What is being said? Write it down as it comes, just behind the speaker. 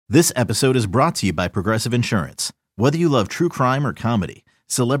This episode is brought to you by Progressive Insurance. Whether you love true crime or comedy,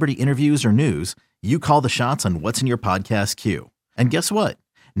 celebrity interviews or news, you call the shots on what's in your podcast queue. And guess what?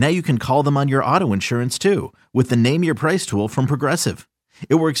 Now you can call them on your auto insurance too with the Name Your Price tool from Progressive.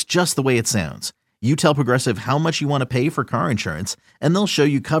 It works just the way it sounds. You tell Progressive how much you want to pay for car insurance, and they'll show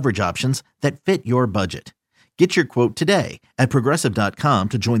you coverage options that fit your budget. Get your quote today at Progressive.com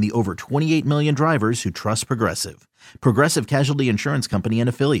to join the over 28 million drivers who trust Progressive. Progressive Casualty Insurance Company and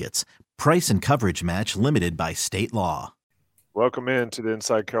Affiliates. Price and coverage match limited by state law. Welcome in to the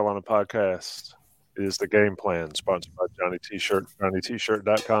Inside Carolina podcast. It is the Game Plan, sponsored by Johnny T-Shirt,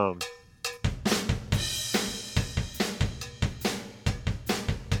 JohnnyT-Shirt.com.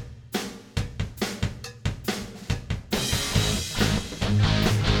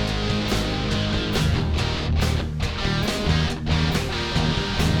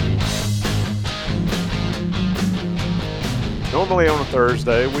 Normally on a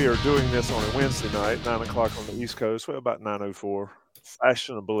Thursday, we are doing this on a Wednesday night, 9 o'clock on the East Coast, well, about 9:04,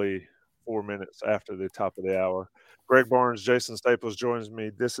 fashionably 4 minutes after the top of the hour. Greg Barnes, Jason Staples joins me.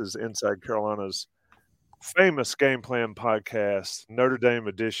 This is Inside Carolina's famous Game Plan podcast, Notre Dame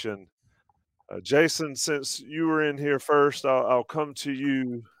edition. Jason, since you were in here first, I'll come to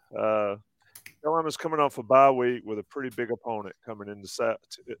you. Carolina's coming off a bye week with a pretty big opponent coming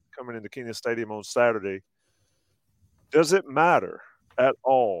into Kenan Stadium on Saturday. Does it matter at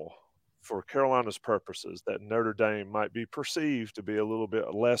all for Carolina's purposes that Notre Dame might be perceived to be a little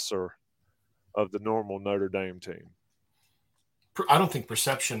bit lesser of the normal Notre Dame team? I don't think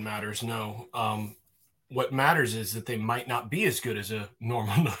perception matters, no. What matters is that they might not be as good as a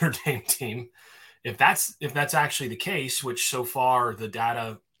normal Notre Dame team. If that's actually the case, which so far the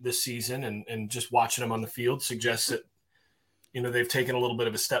data this season and just watching them on the field suggests that, they've taken a little bit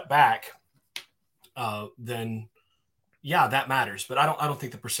of a step back, then – yeah, that matters, but I don't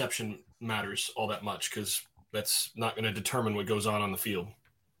think the perception matters all that much because that's not going to determine what goes on the field.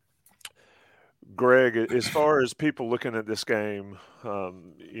 Greg, as far as people looking at this game,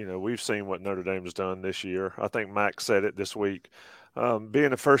 we've seen what Notre Dame's done this year. I think Mac said it this week.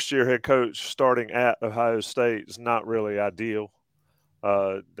 Being a first-year head coach starting at Ohio State is not really ideal.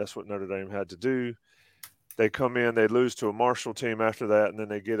 That's what Notre Dame had to do. They come in, they lose to a Marshall team after that, and then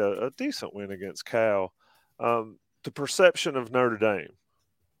they get a decent win against Cal. The perception of Notre Dame,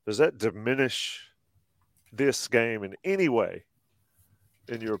 does that diminish this game in any way,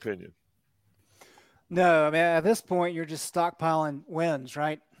 in your opinion? No, I mean, at this point, you're just stockpiling wins,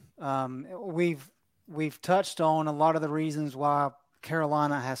 right? We've touched on a lot of the reasons why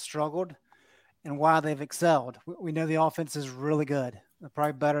Carolina has struggled and why they've excelled. We know the offense is really good,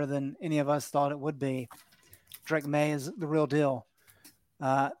 probably better than any of us thought it would be. Drake May is the real deal.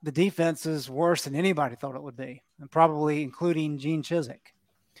 The defense is worse than anybody thought it would be, and probably including Gene Chizik.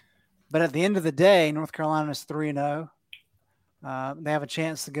 But at the end of the day, North Carolina is 3-0. They have a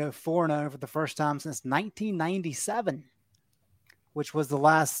chance to go 4-0 for the first time since 1997, which was the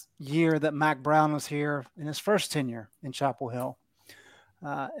last year that Mack Brown was here in his first tenure in Chapel Hill.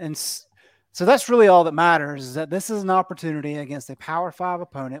 So that's really all that matters, is that this is an opportunity against a Power 5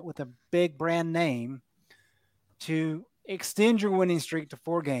 opponent with a big brand name to extend your winning streak to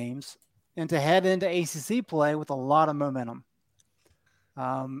 4 games and to head into ACC play with a lot of momentum.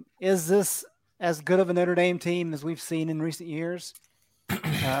 Is this as good of a Notre Dame team as we've seen in recent years?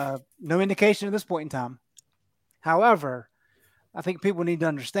 No indication at this point in time. However, I think people need to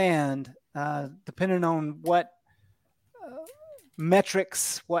understand, depending on what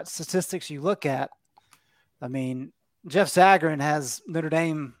metrics, what statistics you look at, I mean, Jeff Sagarin has Notre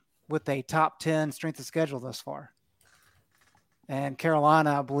Dame with a top 10 strength of schedule thus far. And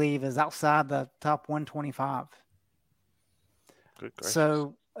Carolina, I believe, is outside the top 125.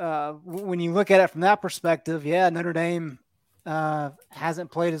 So when you look at it from that perspective, yeah, Notre Dame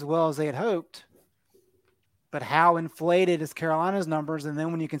hasn't played as well as they had hoped. But how inflated is Carolina's numbers? And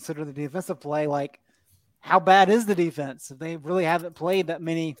then when you consider the defensive play, like how bad is the defense? They really haven't played that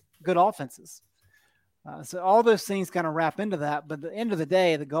many good offenses. So all those things kind of wrap into that. But at the end of the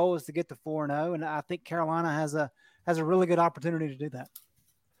day, the goal is to get to 4-0. And I think Carolina has a really good opportunity to do that.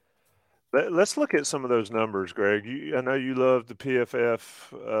 Let's look at some of those numbers, Greg. I know you love the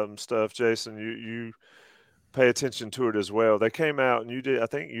PFF stuff, Jason. You pay attention to it as well. They came out and I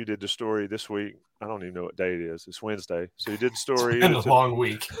think you did the story this week. I don't even know what day it is. It's Wednesday. So you did the story. It's been a long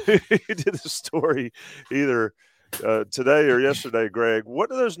week. You did the story either today or yesterday, Greg.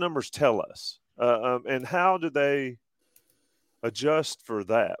 What do those numbers tell us? And how do they adjust for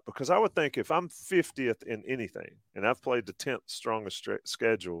that? Because I would think if I'm 50th in anything and I've played the 10th strongest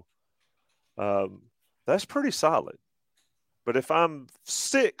schedule, that's pretty solid. But if I'm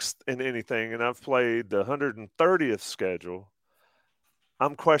 6th in anything and I've played the 130th schedule,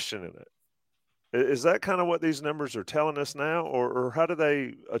 I'm questioning it. Is that kind of what these numbers are telling us now, or how do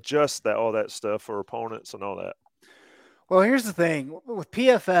they adjust all that stuff for opponents and all that? Well, here's the thing. With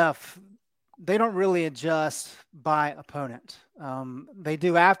PFF, they don't really adjust by opponent. They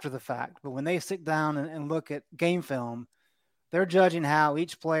do after the fact, but when they sit down and look at game film, they're judging how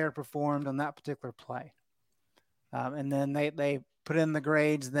each player performed on that particular play. And then they put in the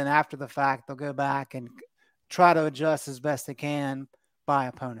grades. Then after the fact, they'll go back and try to adjust as best they can by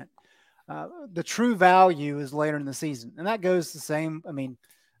opponent. The true value is later in the season. And that goes the same. I mean,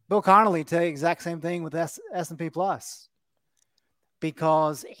 Bill Connolly tell you the exact same thing with S&P Plus,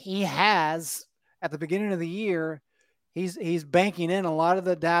 because he has, at the beginning of the year, he's banking in a lot of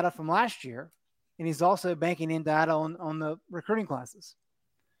the data from last year, and he's also banking in data on the recruiting classes.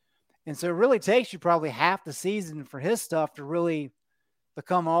 And so it really takes you probably half the season for his stuff to really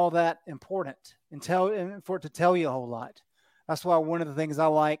become all that important and for it to tell you a whole lot. That's why one of the things I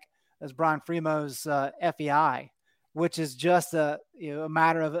like is Brian Fremo's FEI, which is just a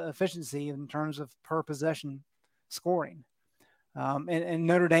matter of efficiency in terms of per possession scoring. And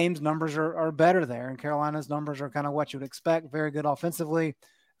Notre Dame's numbers are better there, and Carolina's numbers are kind of what you would expect. Very good offensively,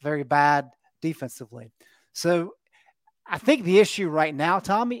 very bad defensively. So I think the issue right now,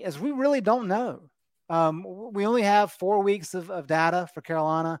 Tommy, is we really don't know. We only have 4 weeks of data for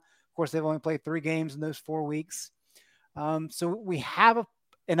Carolina. Of course, they've only played 3 games in those 4 weeks. So we have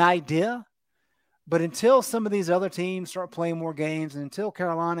an idea, but until some of these other teams start playing more games and until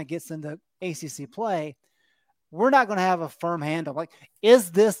Carolina gets into ACC play, we're not going to have a firm handle. Like,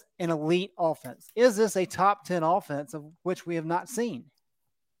 is this an elite offense? Is this a top 10 offense of which we have not seen?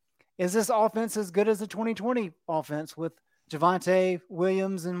 Is this offense as good as the 2020 offense with Javonte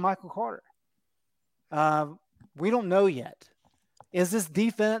Williams and Michael Carter? We don't know yet. Is this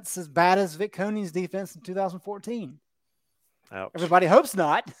defense as bad as Vic Coney's defense in 2014? Ouch. Everybody hopes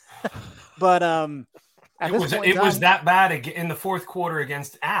not. But it was that bad in the fourth quarter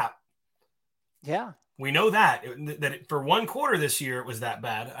against App. Yeah. We know that for one quarter this year, it was that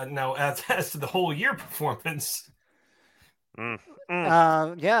bad. Now, as to the whole year performance. Yeah.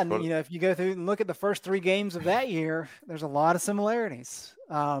 And, if you go through and look at the first 3 games of that year, there's a lot of similarities.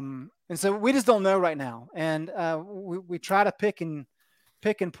 And so we just don't know right now. And we try to pick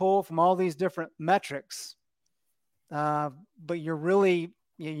and pull from all these different metrics. But you're really,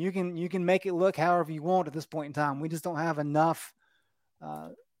 you can make it look however you want at this point in time. We just don't have enough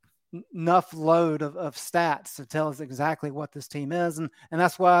load of stats to tell us exactly what this team is. And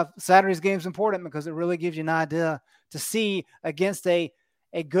that's why Saturday's game is important, because it really gives you an idea to see against a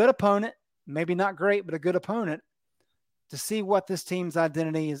good opponent, maybe not great, but a good opponent, to see what this team's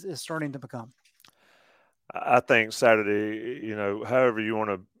identity is starting to become. I think Saturday, however you want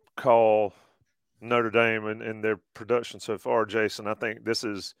to call Notre Dame and their production so far, Jason, I think this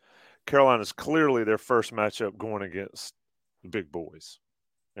is Carolina's clearly their first matchup going against the big boys.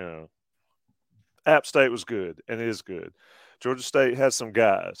 App State was good and is good. Georgia State has some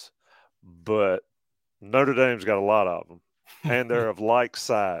guys, but Notre Dame's got a lot of them, and they're of like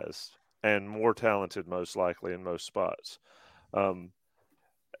size and more talented, most likely, in most spots.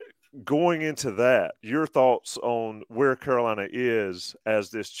 Going into that, your thoughts on where Carolina is as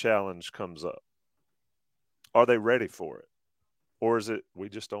this challenge comes up? Are they ready for it? Or is it we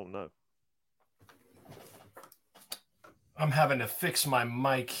just don't know? I'm having to fix my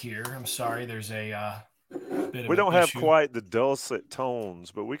mic here. I'm sorry. There's a bit of We don't an have issue. quite the dulcet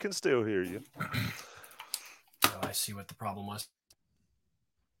tones, but we can still hear you. Oh, I see what the problem was.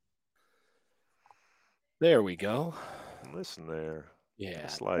 There we go. Listen there. Yeah.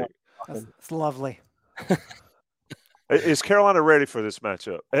 It's like It's lovely. Is Carolina ready for this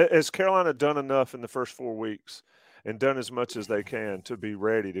matchup? Has Carolina done enough in the first 4 weeks and done as much as they can to be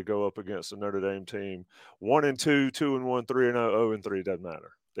ready to go up against the Notre Dame team? 1-2, 2-1, 3-0, 0-3, doesn't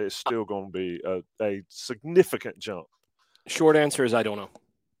matter. It's still going to be a significant jump. Short answer is I don't know.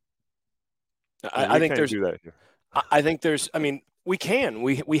 I think there's. Do that here. I think there's. I mean, we can.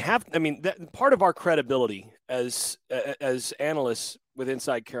 We have. I mean, that part of our credibility as analysts with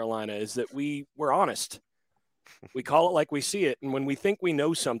Inside Carolina is that we're honest. We call it like we see it, and when we think we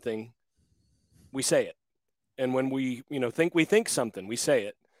know something, we say it. And when we think we think something, we say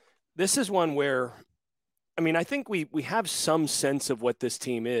it. This is one where, I mean, I think we have some sense of what this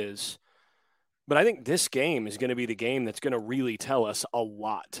team is, but I think this game is going to be the game that's going to really tell us a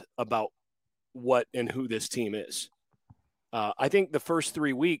lot about what and who this team is. I think the first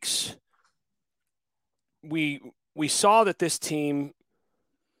 3 weeks, we saw that this team,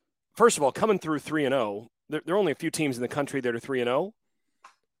 first of all, coming through 3-0, there are only a few teams in the country that are 3-0.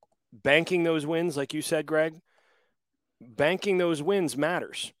 Banking those wins, like you said, Greg, banking those wins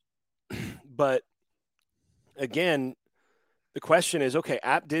matters. But again, the question is, okay,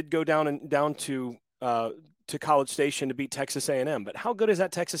 App did go down to College Station to beat Texas A&M, but how good is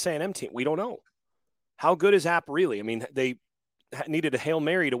that Texas A&M team? We don't know. How good is App really? I mean, they needed a Hail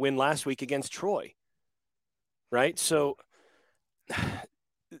Mary to win last week against Troy, right? So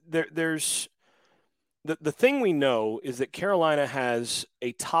there's the thing we know is that Carolina has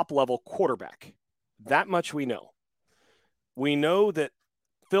a top-level quarterback. That much we know. We know that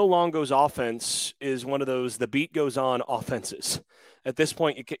Phil Longo's offense is one of those the beat goes on offenses. At this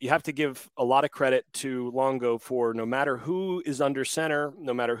point, you have to give a lot of credit to Longo for no matter who is under center,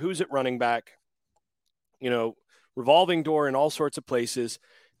 no matter who's at running back, revolving door in all sorts of places,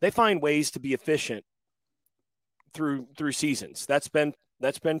 they find ways to be efficient through seasons. That's been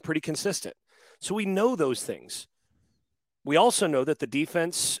pretty consistent. So we know those things. We also know that the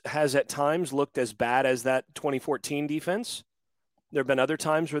defense has at times looked as bad as that 2014 defense. There have been other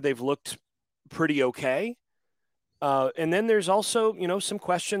times where they've looked pretty okay. And then there's also, some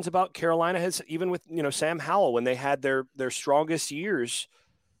questions about Carolina has, even with, Sam Howell, when they had their strongest years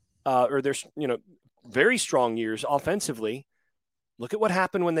or their, very strong years offensively. Look at what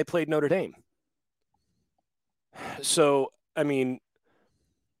happened when they played Notre Dame. So, I mean,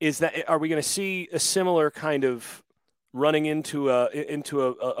 are we going to see a similar kind of running into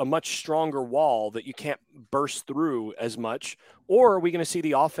a much stronger wall that you can't burst through as much? Or are we going to see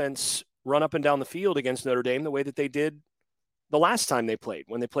the offense run up and down the field against Notre Dame the way that they did the last time they played,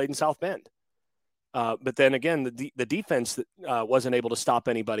 when they played in South Bend? But then again, the defense wasn't able to stop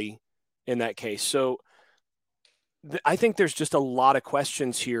anybody in that case. So I think there's just a lot of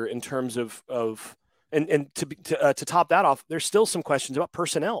questions here in terms of and to top that off, there's still some questions about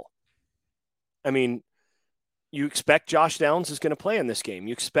personnel. I mean, you expect Josh Downs is going to play in this game.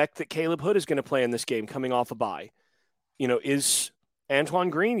 You expect that Caleb Hood is going to play in this game coming off a bye. Is Antoine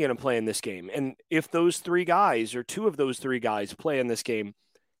Green going to play in this game? And if those three guys or two of those three guys play in this game,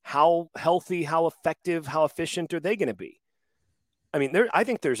 how healthy, how effective, how efficient are they going to be? I mean, I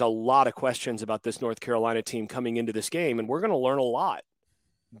think there's a lot of questions about this North Carolina team coming into this game, and we're going to learn a lot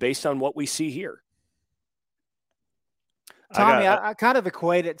based on what we see here. Tommy, I kind of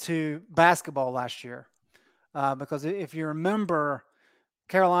equate it to basketball last year because if you remember,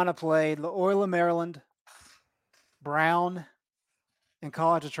 Carolina played Loyola Maryland, Brown, and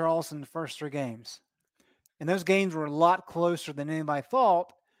College of Charleston the first three games. And those games were a lot closer than anybody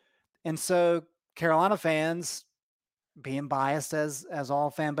thought. And so Carolina fans, being biased as all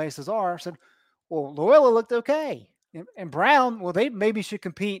fan bases are, said, well, Loyola looked okay. And Brown, well, they maybe should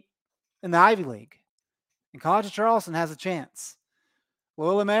compete in the Ivy League. And College of Charleston has a chance.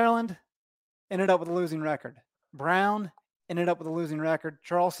 Loyola Maryland ended up with a losing record. Brown ended up with a losing record.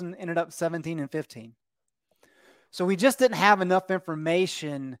 Charleston ended up 17-15. So we just didn't have enough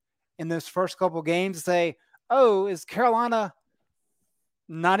information in those first couple of games to say, oh, is Carolina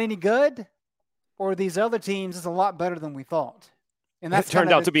not any good? Or these other teams is a lot better than we thought. And that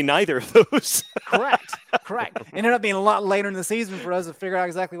turned out to be neither of those. Correct. Ended up being a lot later in the season for us to figure out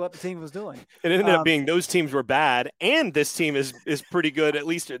exactly what the team was doing. It ended up being those teams were bad, and this team is pretty good, at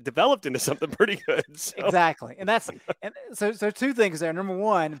least it developed into something pretty good. So. Exactly. And so two things there. Number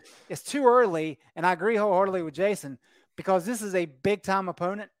one, it's too early, and I agree wholeheartedly with Jason, because this is a big-time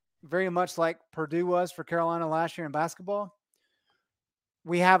opponent, very much like Purdue was for Carolina last year in basketball.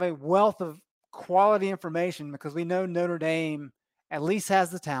 We have a wealth of quality information because we know Notre Dame at least has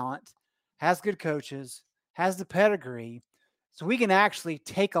the talent, has good coaches, has the pedigree. So we can actually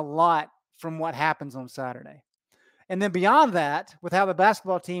take a lot from what happens on Saturday. And then beyond that, with how the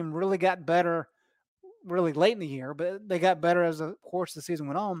basketball team really got better really late in the year, but they got better as the course of the season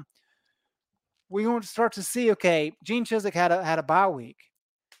went on, we're going to start to see, okay, Gene Chizik had a bye week.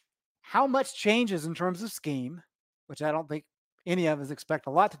 How much changes in terms of scheme, which I don't think any of us expect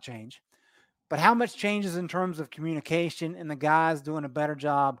a lot to change, but how much changes in terms of communication and the guys doing a better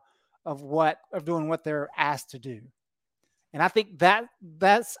job of doing what they're asked to do. And I think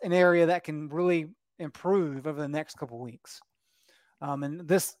that's an area that can really improve over the next couple of weeks. And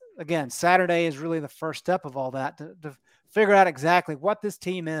this, again, Saturday is really the first step of all that to figure out exactly what this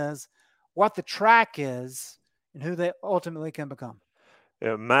team is, what the track is, and who they ultimately can become.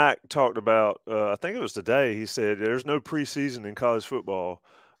 Yeah, Mac talked about, I think it was today, he said there's no preseason in college football.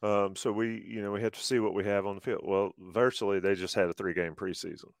 So we have to see what we have on the field. Well, virtually they just had a 3-game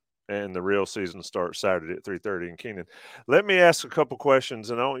preseason, and the real season starts Saturday at 3:30 in Keenan. Let me ask a couple questions,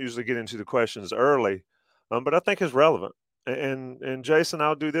 and I don't usually get into the questions early, but I think it's relevant. And Jason,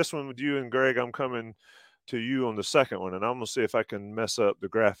 I'll do this one with you, and Greg, I'm coming to you on the second one, and I'm going to see if I can mess up the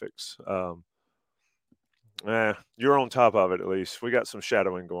graphics. You're on top of it at least. We got some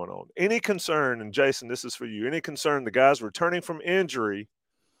shadowing going on. Any concern, and Jason, this is for you, any concern the guys returning from injury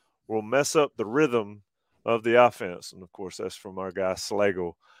will mess up the rhythm of the offense? And, of course, that's from our guy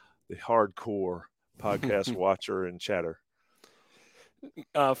Slagle, the hardcore podcast watcher and chatter.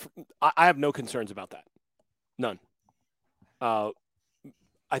 I have no concerns about that. None.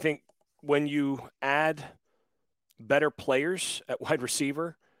 I think when you add better players at wide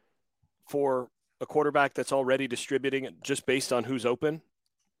receiver for a quarterback that's already distributing it just based on who's open,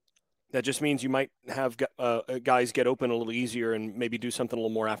 that just means you might have guys get open a little easier and maybe do something a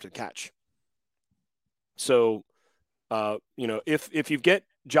little more after the catch. So, if you get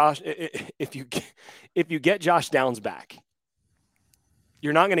Josh, if you get Josh Downs back,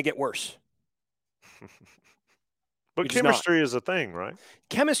 you're not going to get worse. But chemistry is a thing, right?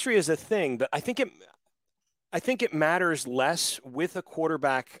 Chemistry is a thing, but I think it matters less with a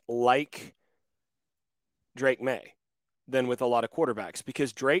quarterback like Drake May than with a lot of quarterbacks,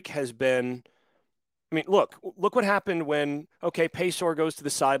 because Drake has been – I mean, look what happened when, Paysor goes to the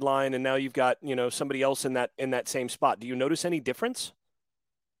sideline and now you've got, somebody else in that same spot. Do you notice any difference?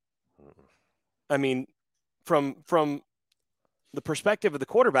 I mean, from the perspective of the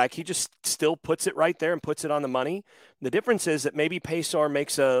quarterback, he just still puts it right there and puts it on the money. The difference is that maybe Paysor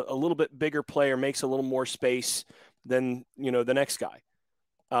makes a little bit bigger play or makes a little more space than, the next guy.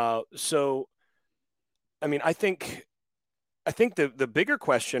 So, I mean, I think the bigger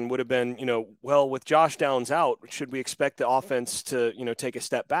question would have been, with Josh Downs out, should we expect the offense to, take a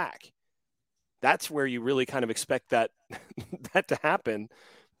step back? That's where you really kind of expect that to happen.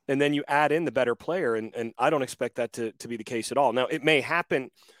 And then you add in the better player, and I don't expect that to be the case at all. Now, it may happen.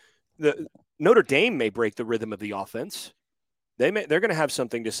 The Notre Dame may break the rhythm of the offense. They're going to have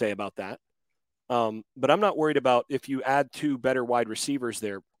something to say about that. But I'm not worried about if you add two better wide receivers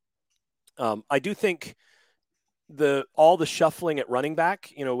there. I do think all the shuffling at running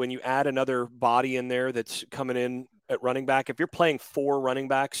back, when you add another body in there that's coming in at running back, if you're playing 4 running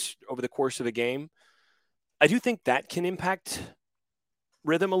backs over the course of a game, I do think that can impact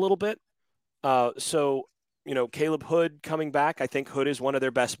rhythm a little bit. So, Caleb Hood coming back, I think Hood is one of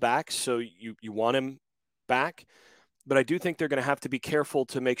their best backs, so you want him back. But I do think they're going to have to be careful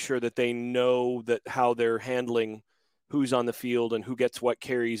to make sure that they know that how they're handling who's on the field and who gets what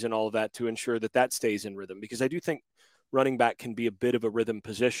carries and all of that to ensure that stays in rhythm. Because I do think running back can be a bit of a rhythm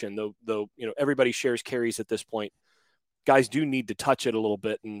position, though everybody shares carries at this point. Guys do need to touch it a little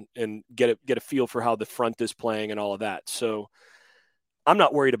bit and get a feel for how the front is playing and all of that. So I'm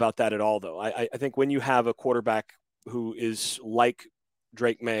not worried about that at all, though. I think when you have a quarterback who is like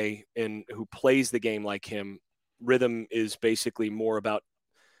Drake May and who plays the game like him, rhythm is basically more about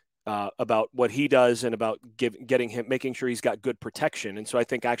what he does and about making sure he's got good protection. And so I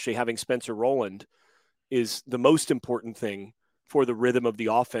think actually having Spencer Rowland is the most important thing for the rhythm of the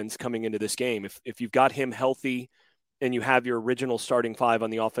offense coming into this game. If you've got him healthy and you have your original starting 5 on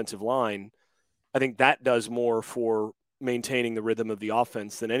the offensive line, I think that does more for maintaining the rhythm of the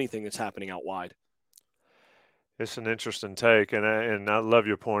offense than anything that's happening out wide. It's an interesting take, and I love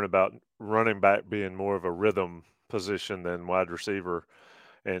your point about running back being more of a rhythm position than wide receiver.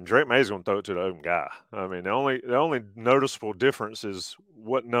 And Drake May's going to throw it to the open guy. I mean, the only noticeable difference is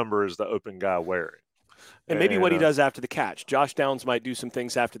what number is the open guy wearing. And maybe what he does after the catch. Josh Downs might do some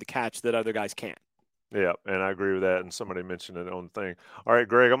things after the catch that other guys can't. Yeah, and I agree with that, and somebody mentioned it on the thing. All right,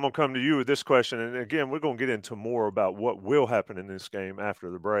 Greg, I'm going to come to you with this question. And, again, we're going to get into more about what will happen in this game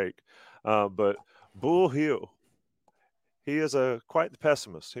after the break. But Bull Hill, he is quite the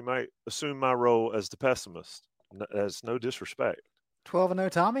pessimist. He might assume my role as the pessimist. That's no disrespect. 12-0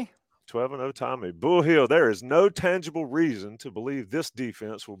 Tommy? 12-0 Tommy. Bull Hill, there is no tangible reason to believe this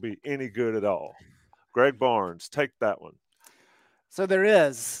defense will be any good at all. Greg Barnes, take that one. So there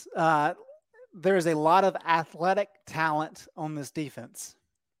is a lot of athletic talent on this defense.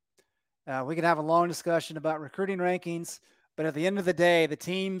 We could have a long discussion about recruiting rankings, but at the end of the day, the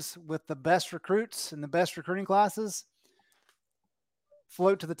teams with the best recruits and the best recruiting classes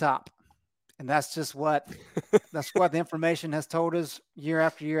float to the top. And that's just what the information has told us year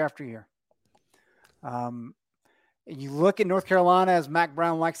after year after year. You look at North Carolina, as Mac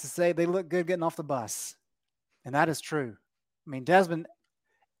Brown likes to say, they look good getting off the bus. And that is true. I mean, Desmond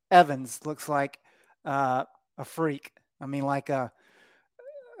Evans looks like a freak. I mean, like a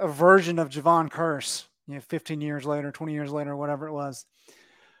version of Javon Curse, 15 years later, 20 years later, whatever it was.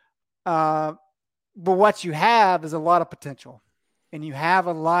 But what you have is a lot of potential. And you have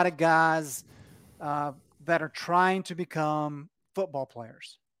a lot of guys that are trying to become football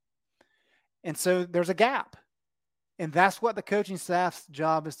players. And so there's a gap. And that's what the coaching staff's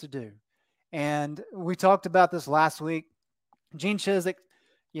job is to do. And we talked about this last week. Gene Chizik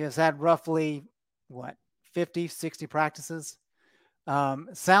has had roughly, 50, 60 practices.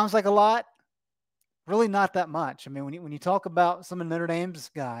 Sounds like a lot. Really not that much. I mean, when you talk about some of Notre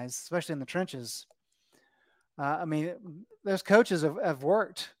Dame's guys, especially in the trenches, those coaches have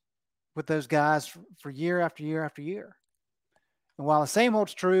worked with those guys for year after year after year. And while the same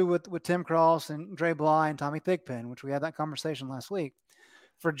holds true with Tim Cross and Dre Bly and Tommy Thigpen, which we had that conversation last week,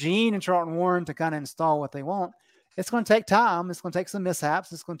 for Gene and Charlton Warren to kind of install what they want, it's going to take time. It's going to take some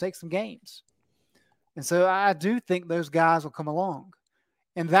mishaps. It's going to take some games. And so I do think those guys will come along.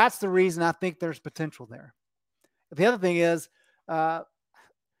 And that's the reason I think there's potential there. The other thing is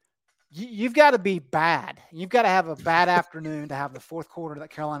you've got to be bad. You've got to have a bad afternoon to have the fourth quarter that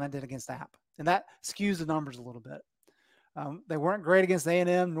Carolina did against App. And that skews the numbers a little bit. They weren't great against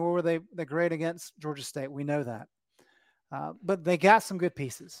A&M, nor were they great against Georgia State. We know that. But they got some good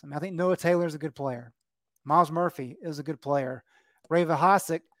pieces. I think Noah Taylor is a good player. Miles Murphy is a good player. Ray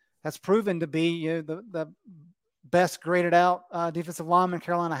Vahasek has proven to be the best graded out defensive lineman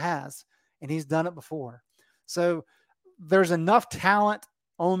Carolina has, and he's done it before. So there's enough talent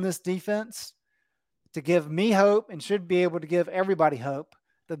on this defense to give me hope and should be able to give everybody hope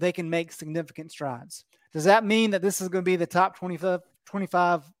that they can make significant strides. Does that mean that this is going to be the top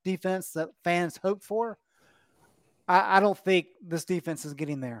 25 defense that fans hope for? I don't think this defense is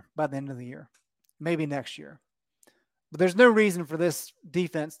getting there by the end of the year, maybe next year. But there's no reason for this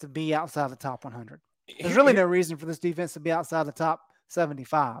defense to be outside the top 100. There's really no reason for this defense to be outside the top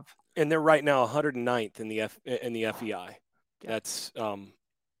 75. And they're right now 109th in the FEI. That's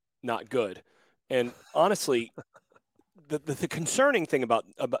not good. And honestly, the concerning thing about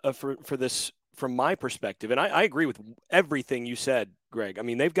for this, from my perspective, and I agree with everything you said, Greg. I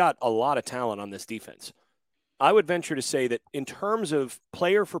mean, they've got a lot of talent on this defense. I would venture to say that in terms of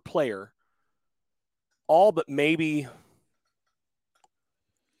player for player, all but maybe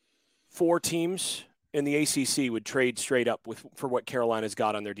 4 teams in the ACC would trade straight up for what Carolina's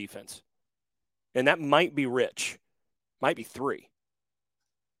got on their defense. And that might be rich. Might be 3.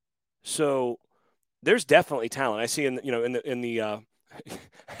 So there's definitely talent. I see in the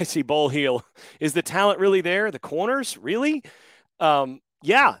I see Bull Heel. Is the talent really there? The corners, really?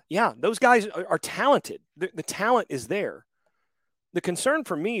 Yeah. Those guys are talented. The talent is there. The concern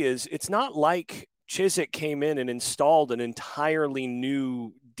for me is it's not like Chizik came in and installed an entirely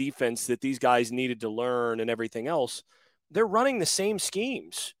new defense that these guys needed to learn and everything else. They're running the same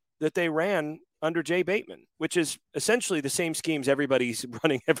schemes that they ran under Jay Bateman, which is essentially the same schemes everybody's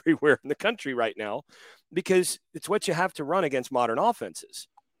running everywhere in the country right now, because it's what you have to run against modern offenses.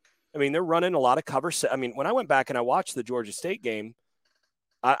 I mean, they're running a lot of cover. I mean, when I went back and I watched the Georgia State game,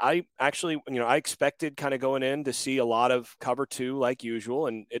 I actually, I expected kind of going in to see a lot of cover 2 like usual,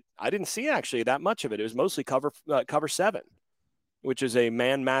 and I didn't see actually that much of it. It was mostly cover 7, which is a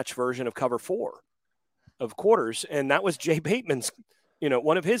man match version of cover 4 of quarters, and that was Jay Bateman's,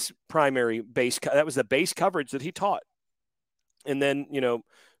 one of his primary that was the base coverage that he taught, and then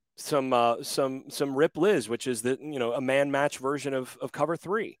some Rip Liz, which is a man match version of cover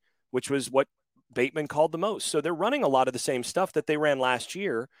 3, which was what Bateman called the most. So they're running a lot of the same stuff that they ran last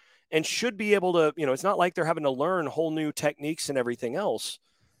year and should be able to, it's not like they're having to learn whole new techniques and everything else.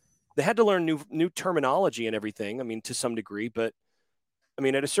 They had to learn new terminology and everything, I mean, to some degree, but I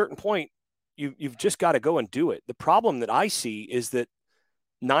mean, at a certain point, you've just got to go and do it. The problem that I see is that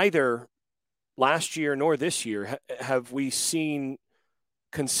neither last year nor this year have we seen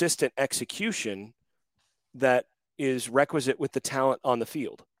consistent execution that is requisite with the talent on the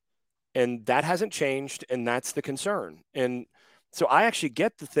field. And that hasn't changed, and that's the concern. And so I actually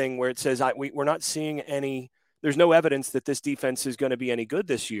get the thing where it says we're not seeing there's no evidence that this defense is going to be any good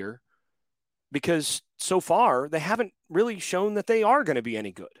this year, because so far they haven't really shown that they are going to be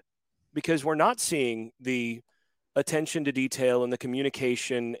any good, because we're not seeing the attention to detail and the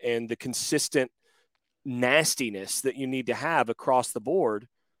communication and the consistent nastiness that you need to have across the board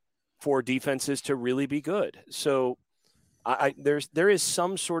for defenses to really be good. So there is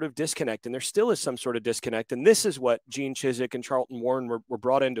some sort of disconnect, and there still is some sort of disconnect. And this is what Gene Chizik and Charlton Warren were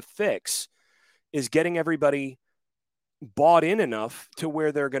brought in to fix, is getting everybody bought in enough to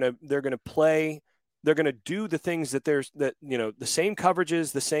where they're going to play. They're going to do the things that the same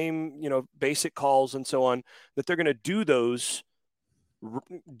coverages, the same, basic calls and so on, that they're going to do those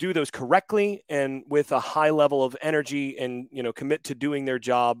correctly and with a high level of energy and, commit to doing their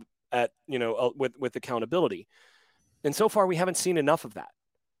job at, with accountability. And so far we haven't seen enough of that.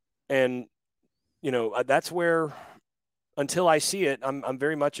 And, that's where until I see it, I'm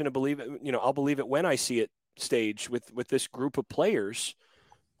very much in a believe it, I'll believe it when I see it stage with this group of players,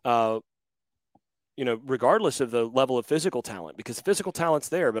 regardless of the level of physical talent, because physical talent's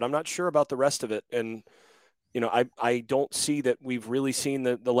there, but I'm not sure about the rest of it. And, I don't see that we've really seen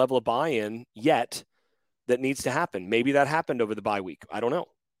the level of buy-in yet that needs to happen. Maybe that happened over the bye week. I don't know.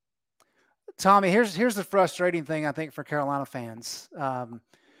 Tommy, here's the frustrating thing, I think, for Carolina fans,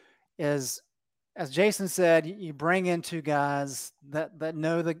 is, as Jason said, you bring in two guys that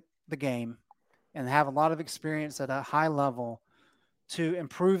know the game and have a lot of experience at a high level to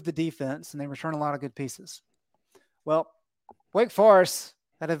improve the defense, and they return a lot of good pieces. Well, Wake Forest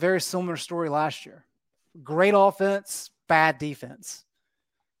had a very similar story last year. Great offense, bad defense.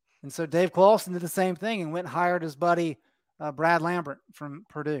 And so Dave Clawson did the same thing and went and hired his buddy Brad Lambert from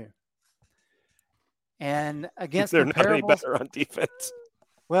Purdue. And against they're not any better on defense.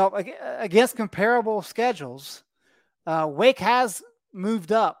 Well, against comparable schedules, Wake has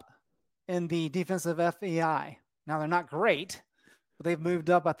moved up in the defensive FEI. Now, they're not great, but they've moved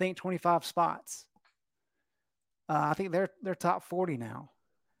up, I think, 25 spots. I think they're top 40 now.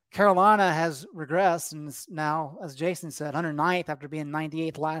 Carolina has regressed and is now, as Jason said, 109th after being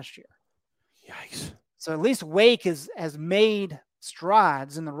 98th last year. Yikes. So at least Wake has made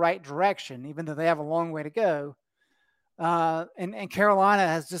strides in the right direction, even though they have a long way to go. And Carolina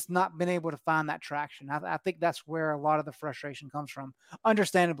has just not been able to find that traction. I think that's where a lot of the frustration comes from,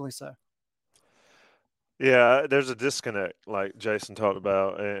 understandably so. Yeah, there's a disconnect, like Jason talked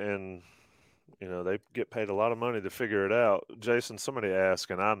about, and they get paid a lot of money to figure it out. Jason, somebody asked,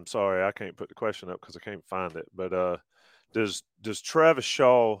 and I'm sorry I can't put the question up because I can't find it, but does Travis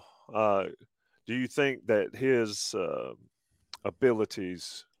Shaw, do you think that his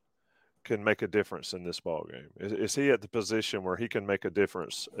abilities can make a difference in this ball game? Is he at the position where he can make a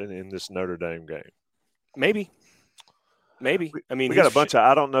difference in this Notre Dame game? Maybe. I mean, we got a bunch of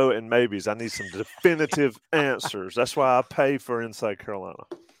I don't know and maybes. I need some definitive answers. That's why I pay for Inside Carolina.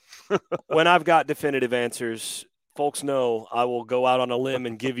 When I've got definitive answers, folks know I will go out on a limb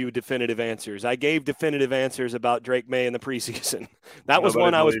and give you definitive answers. I gave definitive answers about Drake May in the preseason. That was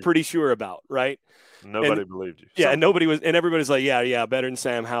one I was pretty sure about, right? Nobody believed you. Yeah, and everybody's like, yeah, better than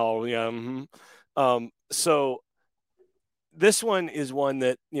Sam Howell. Yeah. Mm-hmm. So this one is one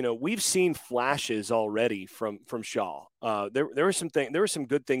that, we've seen flashes already from Shaw. There were some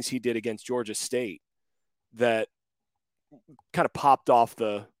good things he did against Georgia State that kind of popped off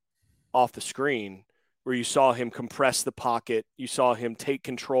the screen, where you saw him compress the pocket. You saw him take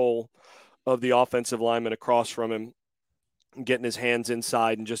control of the offensive lineman across from him, getting his hands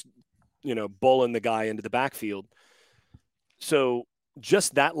inside and just, bulling the guy into the backfield. So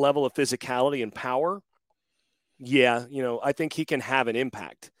just that level of physicality and power, yeah, I think he can have an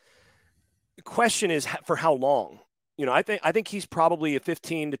impact. The question is for how long? I think he's probably a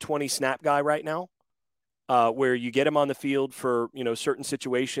 15 to 20 snap guy right now, where you get him on the field for, certain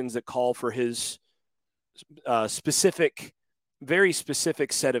situations that call for his very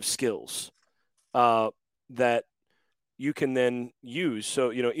specific set of skills that you can then use.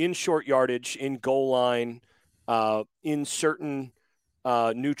 So, in short yardage, in goal line, in certain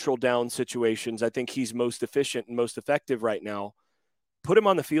neutral down situations, I think he's most efficient and most effective right now. Put him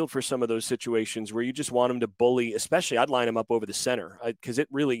on the field for some of those situations where you just want him to bully, especially I'd line him up over the center, because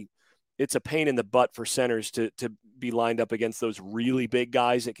it's a pain in the butt for centers to be lined up against those really big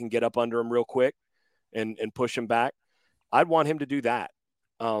guys that can get up under him real quick and push him back. I'd want him to do that.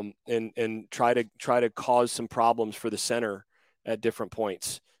 And try to cause some problems for the center at different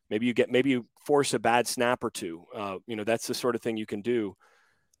points. Maybe you force a bad snap or two. That's the sort of thing you can do.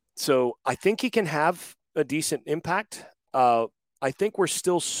 So I think he can have a decent impact. I think we're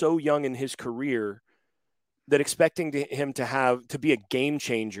still so young in his career that expecting him to be a game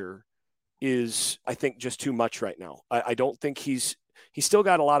changer is, I think, just too much right now. I don't think he's still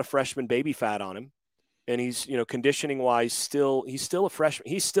got a lot of freshman baby fat on him. And he's, conditioning wise, he's still a freshman.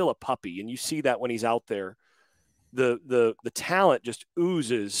 He's still a puppy. And you see that when he's out there, the talent just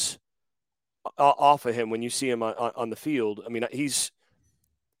oozes off of him when you see him on the field. I mean,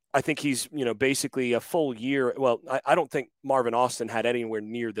 I think he's, basically a full year. Well, I don't think Marvin Austin had anywhere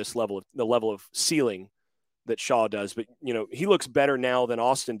near the level of ceiling that Shaw does, but he looks better now than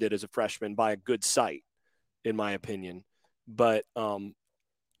Austin did as a freshman by a good sight, in my opinion. But,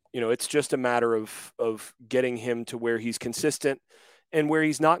 it's just a matter of getting him to where he's consistent and where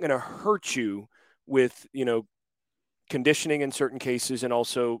he's not going to hurt you with, conditioning in certain cases, and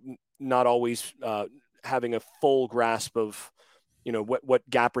also not always having a full grasp of, what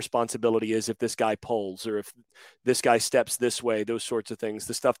gap responsibility is if this guy pulls or if this guy steps this way, those sorts of things,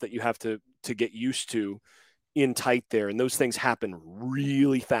 the stuff that you have to get used to in tight there, and those things happen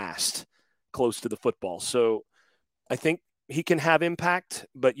really fast close to the football. So I think he can have impact,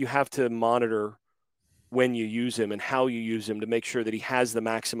 but you have to monitor when you use him and how you use him to make sure that he has the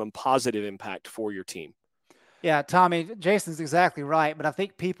maximum positive impact for your team. Yeah, Tommy, Jason's exactly right, but I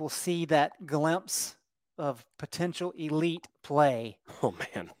think people see that glimpse of potential elite play. Oh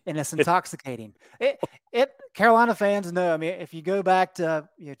man. And it's intoxicating. Carolina fans know, I mean, if you go back to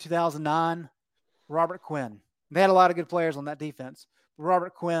 2009, Robert Quinn, they had a lot of good players on that defense.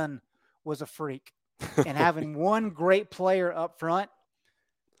 Robert Quinn was a freak. And having one great player up front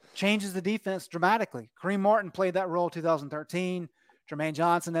changes the defense dramatically. Kareem Martin played that role 2013. Jermaine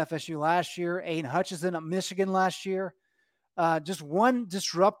Johnson, FSU last year. Aiden Hutchinson at Michigan last year. Just one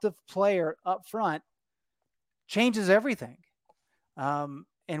disruptive player up front changes everything. And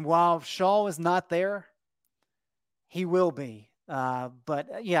while Shaw is not there, he will be.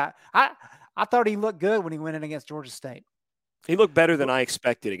 But yeah, I thought he looked good when he went in against Georgia State. He looked better than I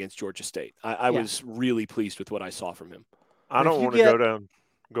expected against Georgia State. I was really pleased with what I saw from him. I don't want to go down.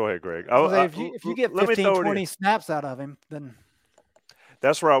 Go ahead, Greg. If you get 15, 20 snaps out of him, then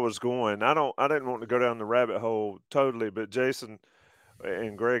that's where I was going. I didn't want to go down the rabbit hole totally, but Jason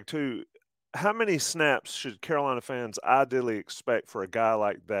and Greg too. How many snaps should Carolina fans ideally expect for a guy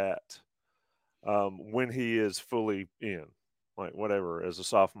like that when he is fully in, like whatever, as a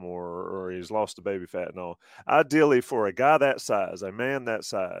sophomore or he's lost the baby fat and all? Ideally, for a guy that size, a man that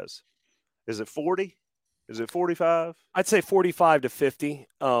size, is it 40? Is it 45? I'd say 45 to 50.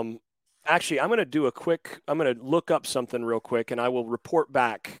 Actually, I'm going to look up something real quick, and I will report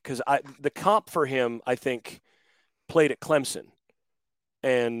back because the comp for him, I think, played at Clemson.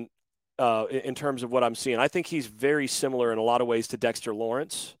 And in terms of what I'm seeing, I think he's very similar in a lot of ways to Dexter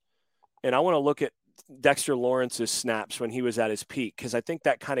Lawrence. And I want to look at Dexter Lawrence's snaps when he was at his peak because I think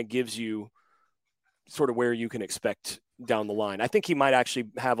that kind of gives you sort of where you can expect down the line. I think he might actually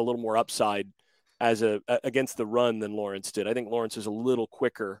have a little more upside as against the run than Lawrence did. I think Lawrence is a little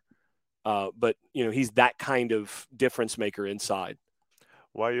quicker, but he's that kind of difference maker inside.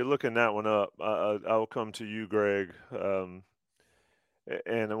 While you're looking that one up, I'll come to you, Greg, and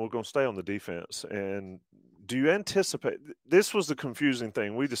we're going to stay on the defense. And do you anticipate – this was the confusing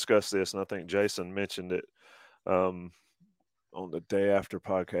thing. We discussed this, and I think Jason mentioned it on the day after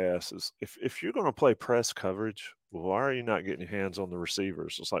podcast, is if you're going to play press coverage, why are you not getting your hands on the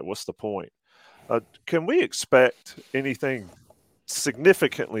receivers? It's like, what's the point? Can we expect anything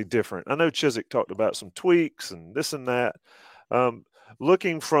significantly different? I know Chizik talked about some tweaks and this and that.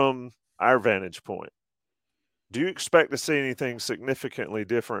 Looking from our vantage point, do you expect to see anything significantly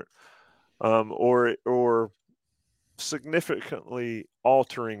different or significantly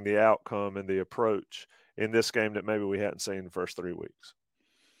altering the outcome and the approach in this game that maybe we hadn't seen in the first 3 weeks?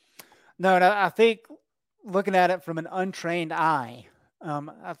 No, I think looking at it from an untrained eye,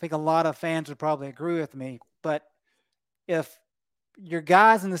 I think a lot of fans would probably agree with me. But if your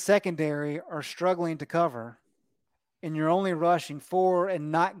guys in the secondary are struggling to cover and you're only rushing 4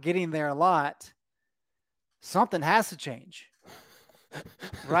 and not getting there a lot, something has to change,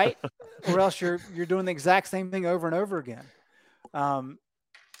 right? Or else you're doing the exact same thing over and over again.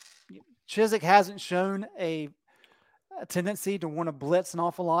 Chizik hasn't shown a tendency to want to blitz an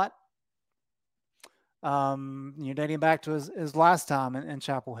awful lot. Dating back to his last time in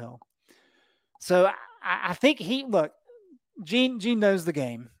Chapel Hill. So I think Gene knows the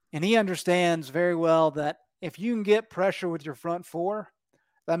game, and he understands very well that if you can get pressure with your front 4,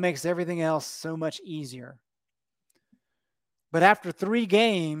 that makes everything else so much easier. But after 3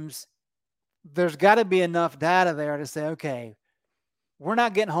 games, there's got to be enough data there to say, okay, we're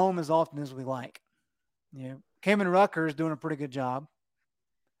not getting home as often as we like. Cameron Rucker is doing a pretty good job.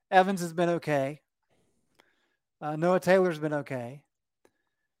 Evans has been okay. Noah Taylor's been okay.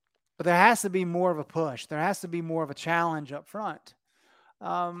 But there has to be more of a push. There has to be more of a challenge up front.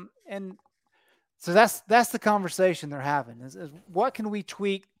 And so that's the conversation they're having is what can we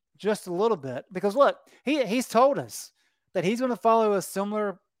tweak just a little bit? Because look, he's told us that he's going to follow a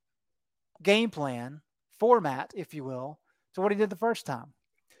similar game plan, format, if you will, to what he did the first time.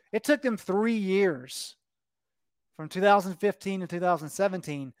 It took them 3 years from 2015 to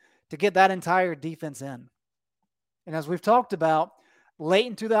 2017 to get that entire defense in. And as we've talked about, late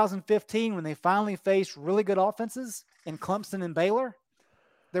in 2015, when they finally faced really good offenses in Clemson and Baylor,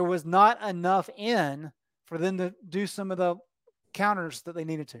 there was not enough in for them to do some of the counters that they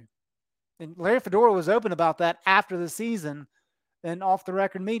needed to. And Larry Fedora was open about that after the season and off the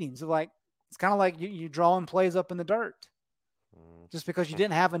record meetings. It's kind of like you drawing plays up in the dirt just because you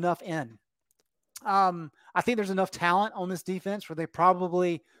didn't have enough in. I think there's enough talent on this defense where they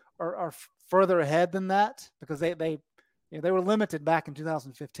probably are further ahead than that because they were limited back in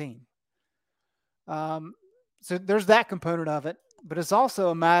 2015. So there's that component of it, but it's also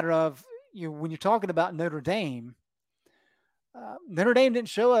a matter of when you're talking about Notre Dame. Notre Dame didn't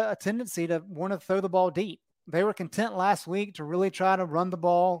show a tendency to want to throw the ball deep. They were content last week to really try to run the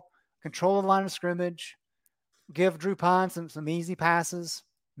ball, control the line of scrimmage, give Drew Pine some easy passes,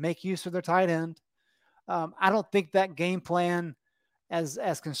 make use of their tight end. I don't think that game plan,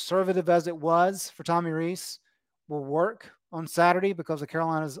 as conservative as it was for Tommy Rees, will work on Saturday because of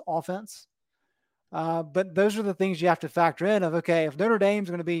Carolina's offense. But those are the things you have to factor in of, okay, if Notre Dame's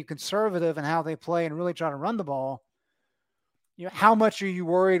going to be conservative in how they play and really try to run the ball, how much are you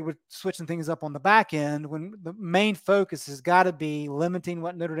worried with switching things up on the back end when the main focus has got to be limiting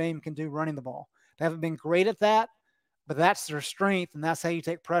what Notre Dame can do running the ball? They haven't been great at that, but that's their strength, and that's how you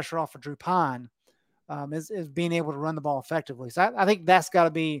take pressure off of Drew Pine, is being able to run the ball effectively. So I think that's got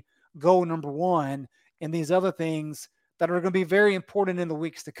to be goal number one, and these other things that are going to be very important in the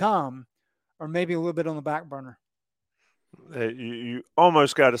weeks to come are maybe a little bit on the back burner. You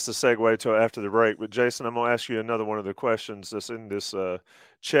almost got us to segue to after the break, but Jason, I'm going to ask you another one of the questions that's in this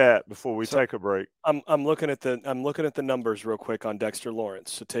chat before we take a break. I'm looking at the numbers real quick on Dexter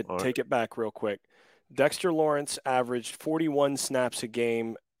Lawrence. So take it back real quick. Dexter Lawrence averaged 41 snaps a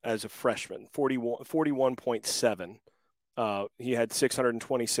game as a freshman, 41.7. He had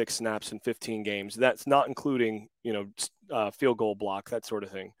 626 snaps in 15 games. That's not including field goal block, that sort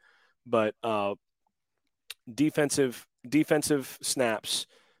of thing, but defensive snaps,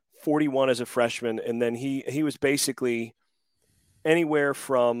 41 as a freshman, and then he was basically anywhere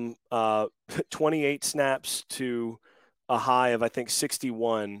from 28 snaps to a high of I think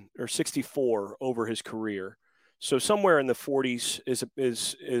 61 or 64 over his career. So somewhere in the 40s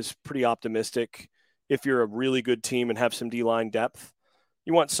is pretty optimistic. If you're a really good team and have some D-line depth,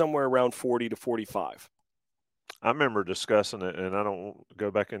 you want somewhere around 40 to 45. I remember discussing it, and I don't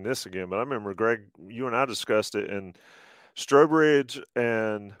go back in this again, but I remember, Greg, you and I discussed it, and Strobridge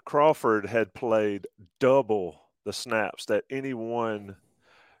and Crawford had played double the snaps that any one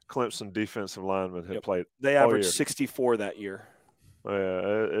Clemson defensive lineman had played. They averaged 64 that year.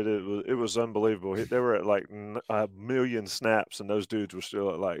 Yeah, it was unbelievable. They were at like 1 million snaps, and those dudes were still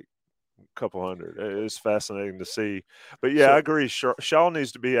at like a couple hundred. It's fascinating to see. But, yeah, I agree. Shaw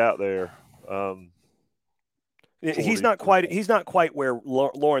needs to be out there. He's not quite where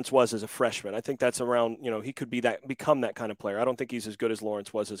Lawrence was as a freshman. I think that's around, he could become that kind of player. I don't think he's as good as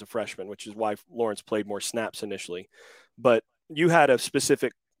Lawrence was as a freshman, which is why Lawrence played more snaps initially. But you had a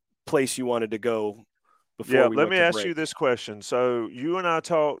specific place you wanted to go before. Yeah, let me ask you this question. So you and I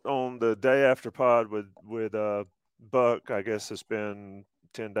talked on the day after pod with Buck, I guess it's been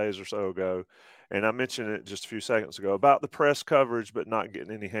 10 days or so ago, and I mentioned it just a few seconds ago about the press coverage but not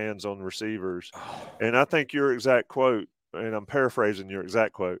getting any hands on receivers. And I think your exact quote, and I'm paraphrasing your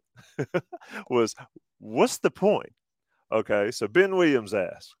exact quote, was, "What's the point?" Okay, so Ben Williams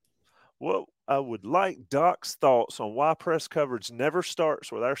asked, "Well, I would like Doc's thoughts on why press coverage never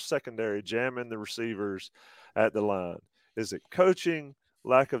starts with our secondary jamming the receivers at the line. Is it coaching,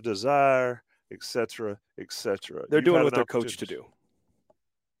 lack of desire, et cetera, et cetera?" They're doing what they're coached to do.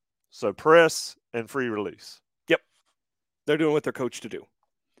 So press and free release. Yep. They're doing what they're coached to do.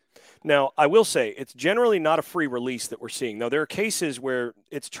 Now, I will say it's generally not a free release that we're seeing. Now, there are cases where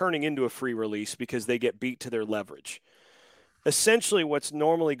it's turning into a free release because they get beat to their leverage. Essentially, what's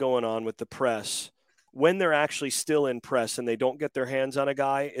normally going on with the press when they're actually still in press and they don't get their hands on a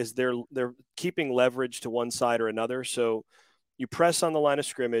guy is they're keeping leverage to one side or another. So you press on the line of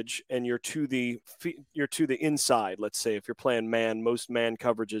scrimmage and you're to the inside. Let's say if you're playing man, most man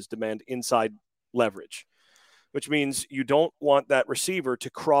coverages demand inside leverage, which means you don't want that receiver to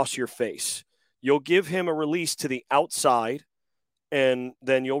cross your face. You'll give him a release to the outside and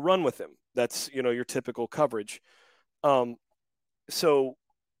then you'll run with him. That's, your typical coverage. So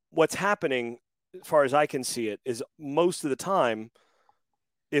what's happening, as far as I can see it, is most of the time,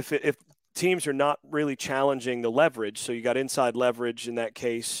 if teams are not really challenging the leverage, so you got inside leverage in that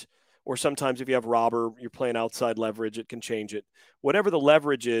case, or sometimes if you have robber, you're playing outside leverage, it can change it. Whatever the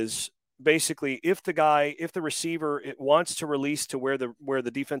leverage is, basically, if the receiver wants to release to where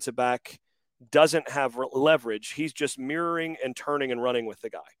the defensive back doesn't have leverage, he's just mirroring and turning and running with the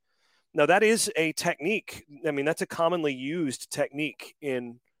guy. Now, that is a technique. I mean, that's a commonly used technique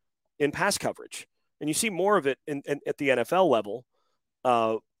in pass coverage. And you see more of it at the NFL level.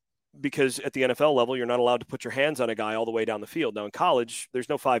 because at the NFL level, you're not allowed to put your hands on a guy all the way down the field. Now in college, there's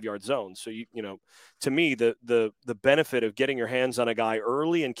no 5-yard zone. So, to me, the benefit of getting your hands on a guy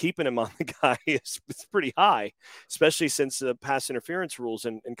early and keeping him on the guy is pretty high, especially since the pass interference rules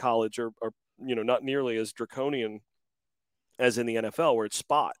in college are not nearly as draconian as in the NFL where it's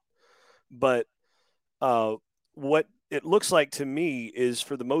spot. But what it looks like to me is,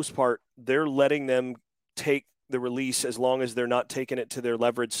 for the most part, they're letting them take the release as long as they're not taking it to their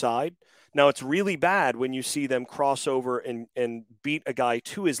leverage side. Now, it's really bad when you see them cross over and beat a guy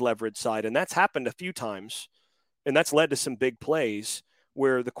to his leverage side. And that's happened a few times. And that's led to some big plays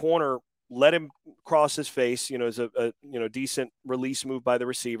where the corner let him cross his face, as a decent release move by the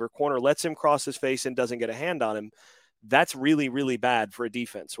receiver. Corner lets him cross his face and doesn't get a hand on him. That's really, really bad for a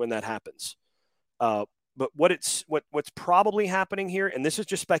defense when that happens. But what's probably happening here, and this is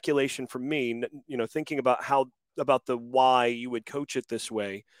just speculation from me, thinking about the why you would coach it this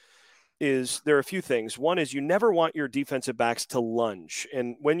way, is there are a few things. One is you never want your defensive backs to lunge.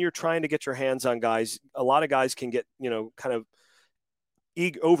 And when you're trying to get your hands on guys, a lot of guys can get, kind of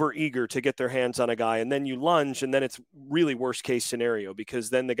over eager to get their hands on a guy. And then you lunge, and then it's really worst case scenario, because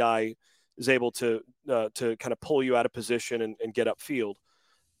then the guy is able to kind of pull you out of position and get upfield.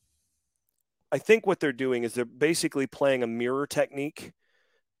 I think what they're doing is they're basically playing a mirror technique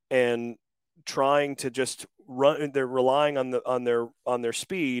and trying to just run. They're relying on their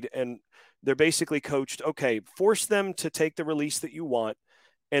speed, and they're basically coached, okay, force them to take the release that you want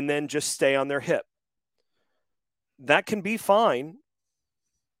and then just stay on their hip. That can be fine,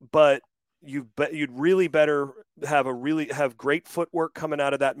 but you'd really better have great footwork coming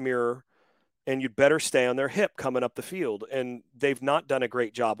out of that mirror, and you'd better stay on their hip coming up the field. And they've not done a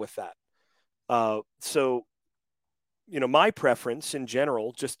great job with that. So, my preference in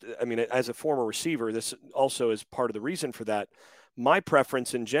general, as a former receiver, this also is part of the reason for that. My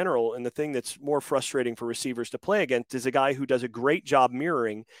preference in general, and the thing that's more frustrating for receivers to play against, is a guy who does a great job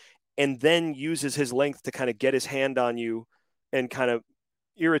mirroring and then uses his length to kind of get his hand on you and kind of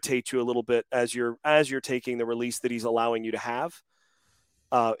irritate you a little bit as you're taking the release that he's allowing you to have.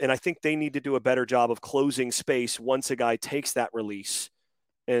 And I think they need to do a better job of closing space once a guy takes that release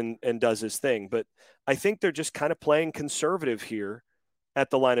and does his thing. But I think they're just kind of playing conservative here at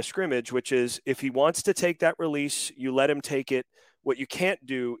the line of scrimmage, which is, if he wants to take that release, you let him take it. What you can't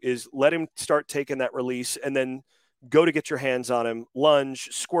do is let him start taking that release and then go to get your hands on him, lunge,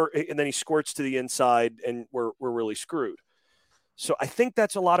 squirt, and then he squirts to the inside, and we're really screwed. So I think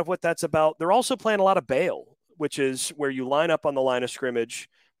that's a lot of what that's about. They're also playing a lot of bail, which is where you line up on the line of scrimmage,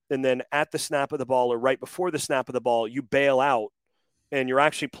 and then at the snap of the ball or right before the snap of the ball, you bail out. And you're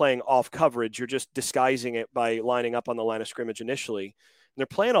actually playing off coverage. You're just disguising it by lining up on the line of scrimmage initially. And they're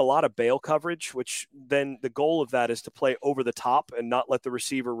playing a lot of bail coverage, which then the goal of that is to play over the top and not let the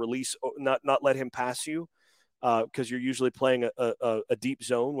receiver release, not let him pass you, because you're usually playing a deep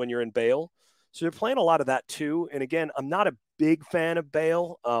zone when you're in bail. So they're playing a lot of that too. And again, I'm not a big fan of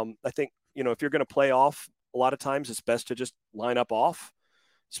bail. I think, if you're going to play off, a lot of times it's best to just line up off,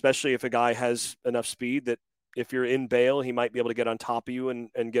 especially if a guy has enough speed that if you're in bail, he might be able to get on top of you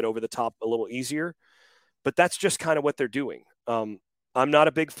and get over the top a little easier. But that's just kind of what they're doing. I'm not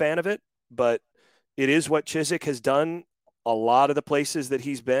a big fan of it, but it is what Chizik has done a lot of the places that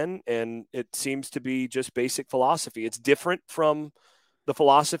he's been, and it seems to be just basic philosophy. It's different from the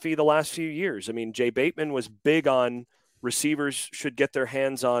philosophy the last few years. I mean, Jay Bateman was big on receivers should get their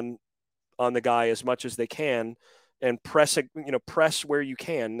hands on the guy as much as they can and press where you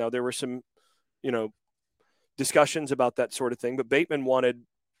can. Now, there were some, discussions about that sort of thing, but Bateman wanted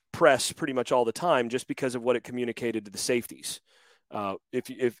press pretty much all the time just because of what it communicated to the safeties.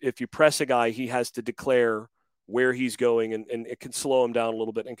 If you press a guy, he has to declare where he's going, and it can slow him down a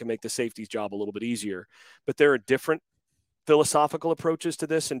little bit and can make the safety's job a little bit easier. But there are different philosophical approaches to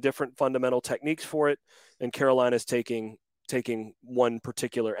this and different fundamental techniques for it, and Carolina's taking one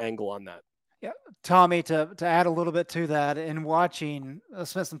particular angle on that. Yeah, Tommy, to add a little bit to that, in watching, I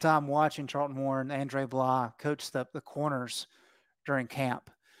spent some time watching Charlton Warren and Andre Blah coach the corners during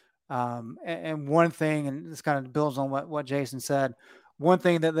camp. And one thing, and this kind of builds on what Jason said, one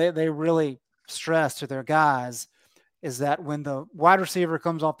thing that they really stress to their guys is that when the wide receiver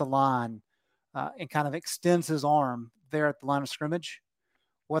comes off the line and kind of extends his arm there at the line of scrimmage,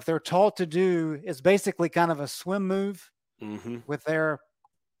 what they're taught to do is basically kind of a swim move with their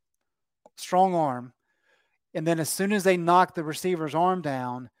strong arm. And then as soon as they knock the receiver's arm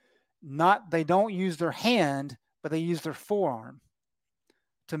down, they don't use their hand, but they use their forearm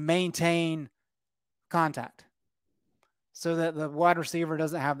to maintain contact so that the wide receiver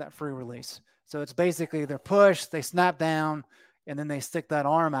doesn't have that free release. So it's basically they're pushed, they snap down, and then they stick that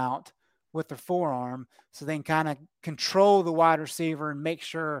arm out with their forearm so they can kind of control the wide receiver and make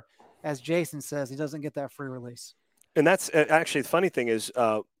sure, as Jason says, he doesn't get that free release. And that's actually the funny thing is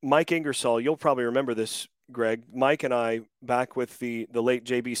Mike Ingersoll, you'll probably remember this, Greg. Mike and I, back with the late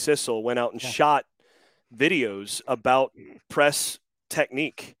J.B. Sissel, went out and shot videos about press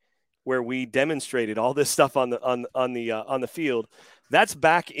technique where we demonstrated all this stuff on the field. That's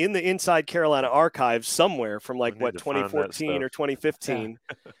back in the Inside Carolina archives somewhere from 2014 or 2015,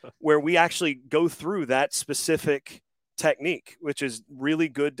 where we actually go through that specific technique, which is really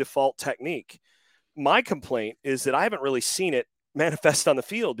good default technique. My complaint is that I haven't really seen it manifest on the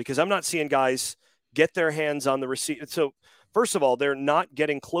field because I'm not seeing guys get their hands on the receiver. So first of all, they're not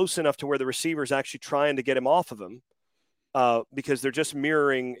getting close enough to where the receiver's actually trying to get him off of him. Because they're just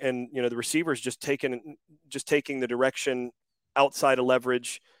mirroring, and the receiver's just taking the direction outside of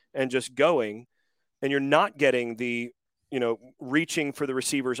leverage and just going, and you're not getting the reaching for the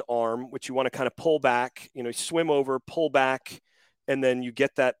receiver's arm, which you want to kind of pull back, swim over, pull back, and then you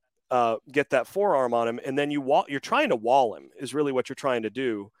get that forearm on him, and then you're trying to wall him is really what you're trying to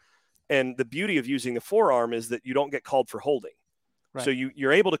do. And the beauty of using the forearm is that you don't get called for holding, right. So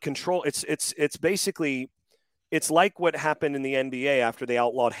you're able to control. It's basically. It's like what happened in the NBA after they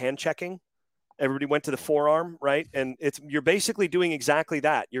outlawed hand checking. Everybody went to the forearm, right? And you're basically doing exactly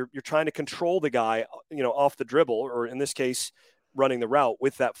that. You're trying to control the guy, off the dribble, or in this case, running the route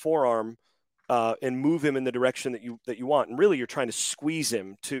with that forearm, and move him in the direction that you want. And really, you're trying to squeeze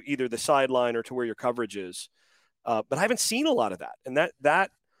him to either the sideline or to where your coverage is. But I haven't seen a lot of that, and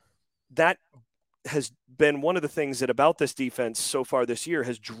that has been one of the things that about this defense so far this year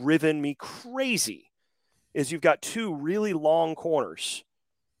has driven me crazy. Is you've got two really long corners,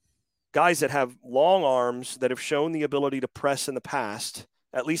 guys that have long arms that have shown the ability to press in the past.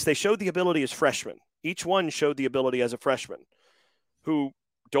 At least they showed the ability as freshmen. Each one showed the ability as a freshman, who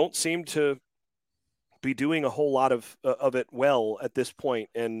don't seem to be doing a whole lot of it well at this point.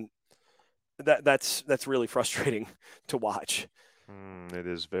 And that's really frustrating to watch. It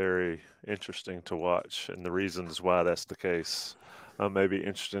is very interesting to watch, and the reasons why that's the case may be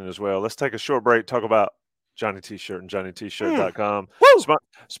interesting as well. Let's take a short break, talk about Johnny T-Shirt and JohnnyT-Shirt.com.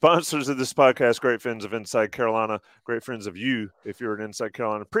 Sponsors of this podcast, great friends of Inside Carolina, great friends of you if you're an Inside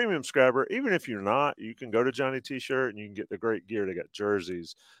Carolina premium subscriber. Even if you're not, you can go to Johnny T-Shirt and you can get the great gear. They got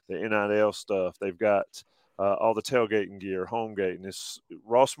jerseys, the NIL stuff. They've got all the tailgating gear, home gate. And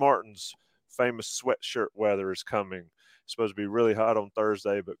Ross Martin's famous sweatshirt weather is coming. It's supposed to be really hot on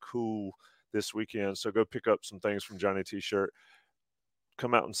Thursday, but cool this weekend. So go pick up some things from Johnny T-Shirt.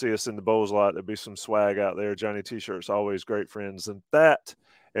 Come out and see us in the Bowls lot. There'll be some swag out there. Johnny T-Shirts, always great friends. And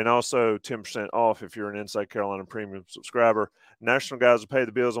also 10% off if you're an Inside Carolina premium subscriber. National guys will pay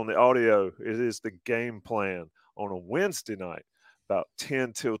the bills on the audio. It is the game plan on a Wednesday night, about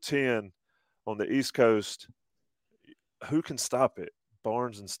 10 till 10 on the East Coast. Who can stop it?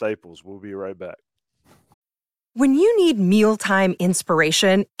 Barnes and Staples. We'll be right back. When you need mealtime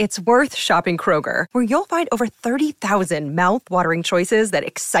inspiration, it's worth shopping Kroger, where you'll find over 30,000 mouth-watering choices that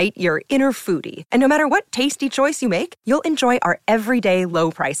excite your inner foodie. And no matter what tasty choice you make, you'll enjoy our everyday low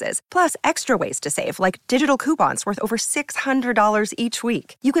prices, plus extra ways to save, like digital coupons worth over $600 each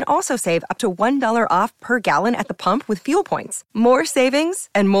week. You can also save up to $1 off per gallon at the pump with fuel points. More savings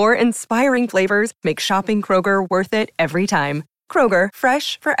and more inspiring flavors make shopping Kroger worth it every time. Kroger,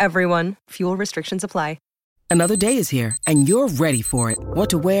 fresh for everyone. Fuel restrictions apply. Another day is here, and you're ready for it. What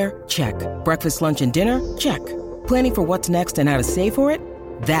to wear? Check. Breakfast, lunch, and dinner? Check. Planning for what's next and how to save for it?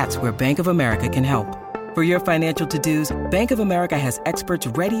 That's where Bank of America can help. For your financial to-dos, Bank of America has experts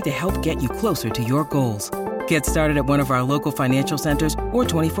ready to help get you closer to your goals. Get started at one of our local financial centers or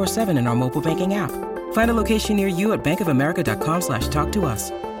 24/7 in our mobile banking app. Find a location near you at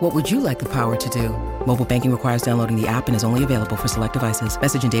bankofamerica.com/talktous. What would you like the power to do? Mobile banking requires downloading the app and is only available for select devices.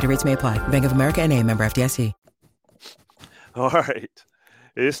 Message and data rates may apply. Bank of America N.A., member FDIC. All right.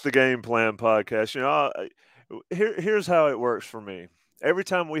 It's the Game Plan Podcast. Here's how it works for me. Every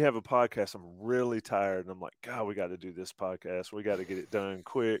time we have a podcast, I'm really tired. And I'm like, God, we got to do this podcast. We got to get it done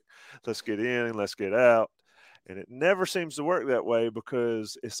quick. Let's get in, let's get out. And it never seems to work that way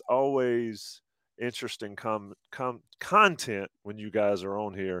because it's always interesting content when you guys are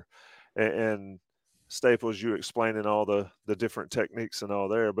on here. And Staples, you explaining all the different techniques and all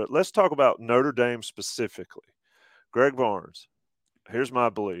there. But let's talk about Notre Dame specifically. Greg Barnes, here's my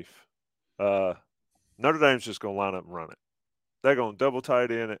belief. Notre Dame's just going to line up and run it. They're going to double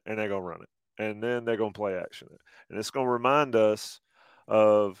tight end it, and they're going to run it. And then they're going to play action it. And it's going to remind us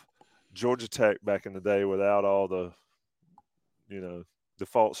of Georgia Tech back in the day without all the, the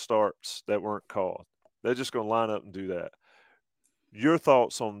false starts that weren't called. They're just going to line up and do that. Your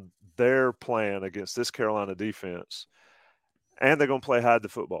thoughts on their plan against this Carolina defense? And they're going to play hide the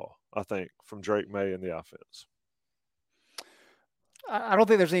football, I think, from Drake May and the offense. I don't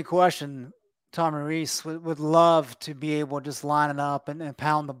think there's any question Tommy Rees would love to be able to just line it up and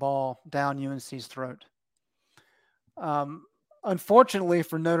pound the ball down UNC's throat. Unfortunately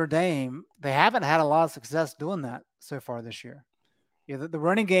for Notre Dame, they haven't had a lot of success doing that so far this year. The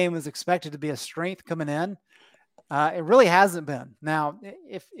running game was expected to be a strength coming in. It really hasn't been. Now,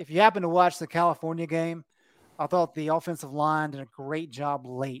 if you happen to watch the California game, I thought the offensive line did a great job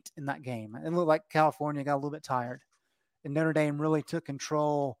late in that game. It looked like California got a little bit tired. And Notre Dame really took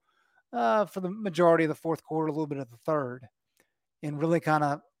control for the majority of the fourth quarter, a little bit of the third, and really kind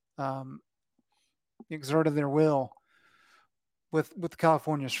of exerted their will with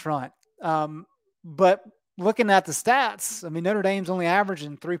California's front. But looking at the stats, I mean, Notre Dame's only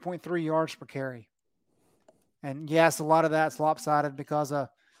averaging 3.3 yards per carry. And yes, a lot of that's lopsided because of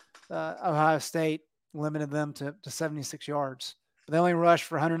Ohio State limited them to 76 yards. But they only rushed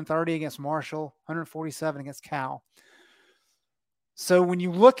for 130 against Marshall, 147 against Cal. So when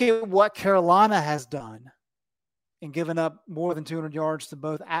you look at what Carolina has done and given up more than 200 yards to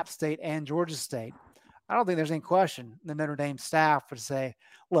both App State and Georgia State, I don't think there's any question the Notre Dame staff would say,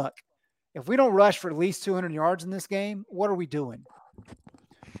 look, if we don't rush for at least 200 yards in this game, what are we doing?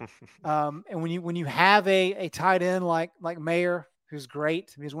 And when you have a tight end like Mayer, who's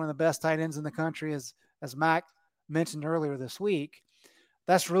great, he's one of the best tight ends in the country, as Mac mentioned earlier this week,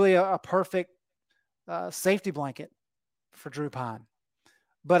 that's really a perfect safety blanket for Drew Pyne.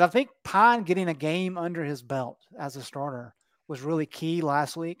 But I think Pyne getting a game under his belt as a starter was really key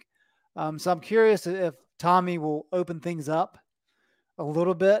last week. So I'm curious if Tommy will open things up a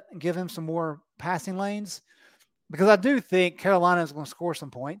little bit and give him some more passing lanes, because I do think Carolina is going to score some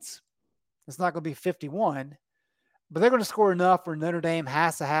points. It's not going to be 51, but they're going to score enough where Notre Dame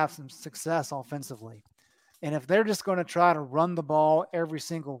has to have some success offensively. And if they're just going to try to run the ball every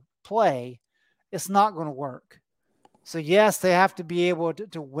single play, it's not going to work. So yes, they have to be able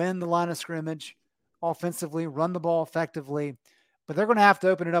to win the line of scrimmage offensively, run the ball effectively, but they're going to have to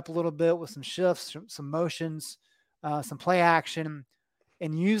open it up a little bit with some shifts, some motions, some play action,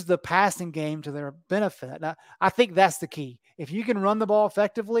 and use the passing game to their benefit. Now, I think that's the key. If you can run the ball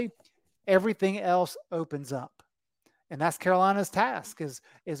effectively, everything else opens up. And that's Carolina's task,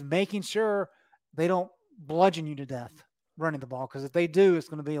 is making sure they don't bludgeon you to death running the ball, because if they do, it's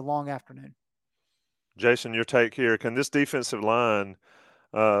going to be a long afternoon. Jason, your take here. Can this defensive line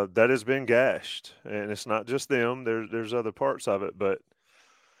that has been gashed, and it's not just them, there's other parts of it, but,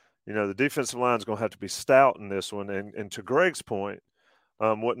 the defensive line is going to have to be stout in this one. And to Greg's point,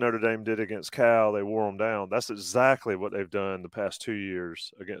 what Notre Dame did against Cal, they wore them down. That's exactly what they've done the past 2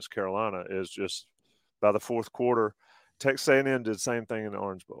 years against Carolina, is just by the fourth quarter. Texas A&M did the same thing in the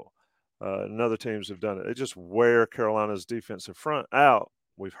Orange Bowl. And other teams have done it. They just wear Carolina's defensive front out.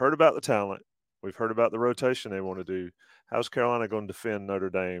 We've heard about the talent. We've heard about the rotation they want to do. How's Carolina going to defend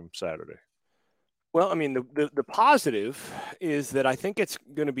Notre Dame Saturday? Well, I mean, the positive is that I think it's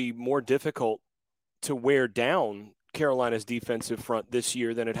going to be more difficult to wear down Carolina's defensive front this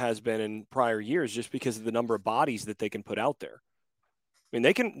year than it has been in prior years, just because of the number of bodies that they can put out there. I mean,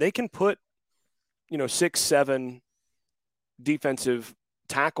 they can put, 6, 7 defensive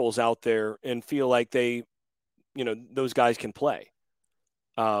tackles out there and feel like they, those guys can play.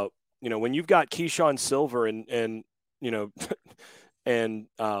 When you've got Keyshawn Silver and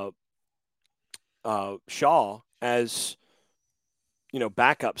Shaw as,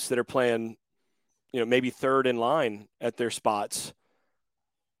 backups that are playing, maybe third in line at their spots,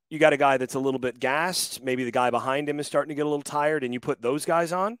 you got a guy that's a little bit gassed. Maybe the guy behind him is starting to get a little tired, and you put those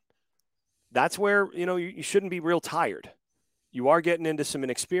guys on. That's where, you shouldn't be real tired. You are getting into some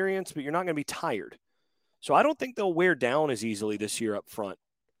inexperience, but you're not going to be tired. So I don't think they'll wear down as easily this year up front.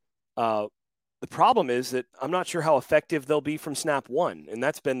 The problem is that I'm not sure how effective they'll be from snap one, and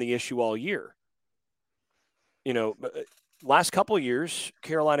that's been the issue all year. Last couple of years,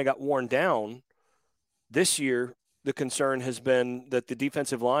 Carolina got worn down. This year, the concern has been that the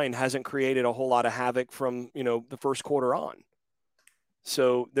defensive line hasn't created a whole lot of havoc from, the first quarter on.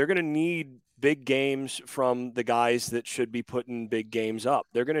 So they're going to need big games from the guys that should be putting big games up.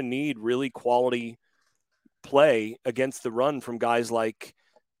 They're going to need really quality play against the run from guys like,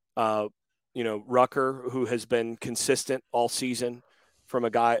 Rucker, who has been consistent all season, from a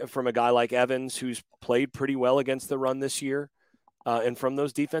guy like Evans, who's played pretty well against the run this year, and from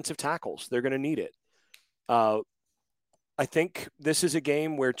those defensive tackles. They're going to need it. I think this is a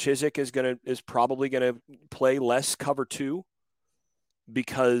game where Chizik is probably going to play less cover 2,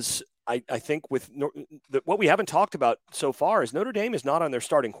 because I think what we haven't talked about so far is Notre Dame is not on their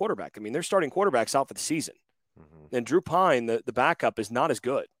starting quarterback. I mean, their starting quarterback's out for the season. Mm-hmm. And Drew Pine, the backup, is not as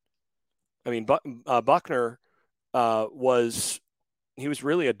good. I mean, Buckner was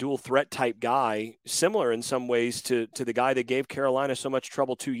really a dual threat type guy, similar in some ways to the guy that gave Carolina so much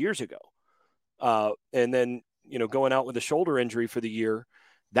trouble 2 years ago. And then, going out with a shoulder injury for the year,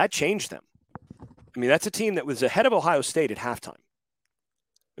 that changed them. I mean, that's a team that was ahead of Ohio State at halftime.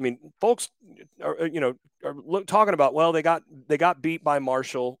 I mean, folks are talking about, well, they got beat by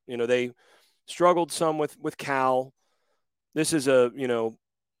Marshall. They struggled some with Cal. This is a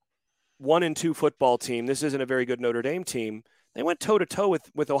 1-2 football team. This isn't a very good Notre Dame team. They went toe to toe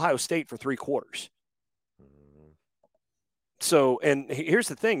with Ohio State for 3 quarters. So, and here's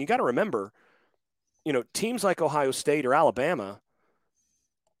the thing: you got to remember, teams like Ohio State or Alabama,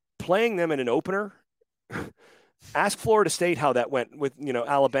 playing them in an opener. Ask Florida State how that went with,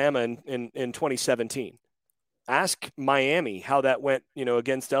 Alabama in 2017. Ask Miami how that went,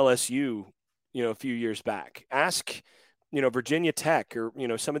 against LSU, a few years back. Ask, Virginia Tech or,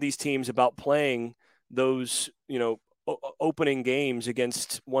 some of these teams about playing those, opening games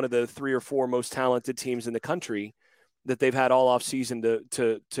against one of the 3 or 4 most talented teams in the country that they've had all off season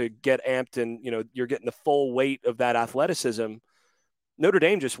to get amped, and, you're getting the full weight of that athleticism. Notre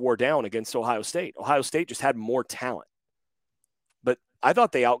Dame just wore down against Ohio State. Ohio State just had more talent. But I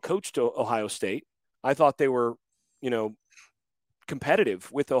thought they outcoached Ohio State. I thought they were,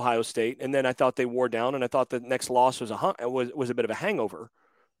 competitive with Ohio State. And then I thought they wore down, and I thought the next loss was a bit of a hangover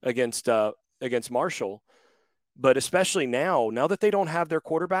against Marshall. But especially now that they don't have their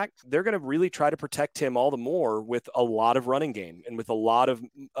quarterback, they're going to really try to protect him all the more with a lot of running game and with a lot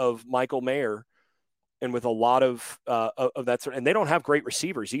of Michael Mayer. And with a lot of that sort, and they don't have great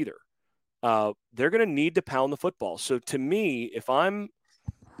receivers either. They're going to need to pound the football. So to me, if I'm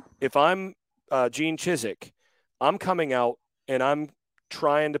Gene Chizik, I'm coming out and I'm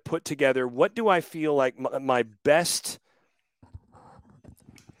trying to put together what do I feel like my best,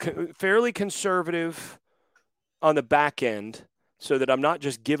 fairly conservative on the back end, so that I'm not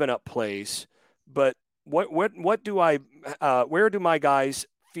just giving up plays, but what do where do my guys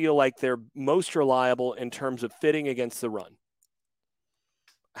feel like they're most reliable in terms of fitting against the run?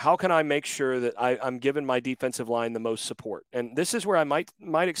 How can I make sure that I'm giving my defensive line the most support? And this is where I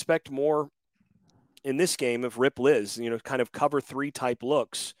might expect more in this game of Rip Liz, kind of cover 3 type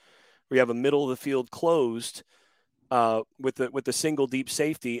looks where you have a middle of the field closed with the single deep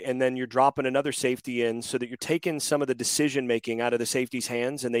safety, and then you're dropping another safety in so that you're taking some of the decision making out of the safety's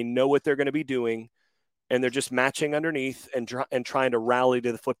hands, and they know what they're going to be doing. And they're just matching underneath and trying to rally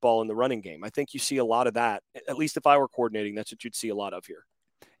to the football in the running game. I think you see a lot of that. At least if I were coordinating, that's what you'd see a lot of here.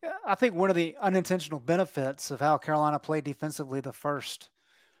 Yeah, I think one of the unintentional benefits of how Carolina played defensively the first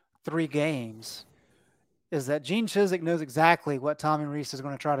 3 games is that Gene Chizik knows exactly what Tommy Rees is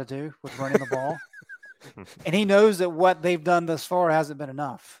going to try to do with running the ball. And he knows that what they've done thus far hasn't been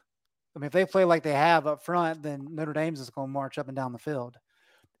enough. I mean, if they play like they have up front, then Notre Dame's is going to march up and down the field.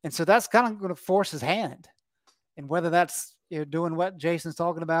 And so that's kind of going to force his hand. And whether that's doing what Jason's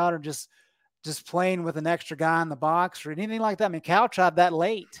talking about or just playing with an extra guy in the box or anything like that. I mean, Cal tried that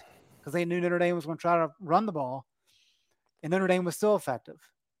late because they knew Notre Dame was going to try to run the ball, and Notre Dame was still effective.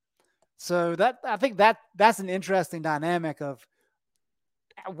 So I think that's an interesting dynamic of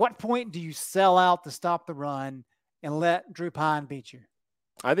at what point do you sell out to stop the run and let Drew Pine beat you?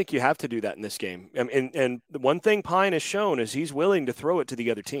 I think you have to do that in this game. And the one thing Pine has shown is he's willing to throw it to the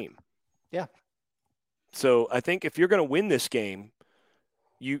other team. Yeah. So I think if you're going to win this game,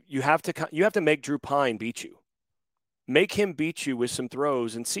 you have to make Drew Pine beat you. Make him beat you with some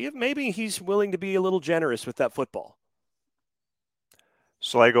throws and see if maybe he's willing to be a little generous with that football.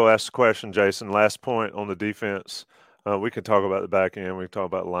 Slago asked a question, Jason. Last point on the defense. We can talk about the back end. We can talk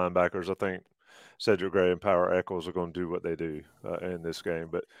about the linebackers. I think Cedric Gray and Power Echols are going to do what they do in this game.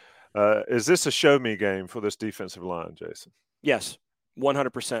 But is this a show-me game for this defensive line, Jason? Yes,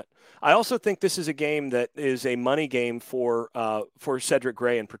 100%. I also think this is a game that is a money game for Cedric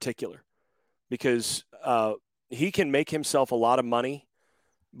Gray in particular, because he can make himself a lot of money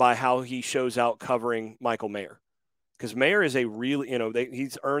by how he shows out covering Michael Mayer. Because Mayer is a really,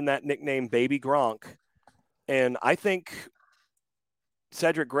 he's earned that nickname Baby Gronk. And I think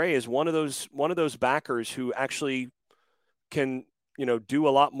Cedric Gray is one of those backers who actually can, do a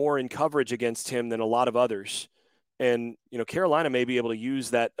lot more in coverage against him than a lot of others. And, Carolina may be able to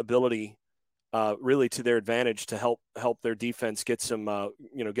use that ability really to their advantage to help their defense get some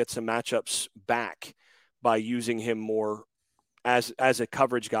matchups back by using him more as a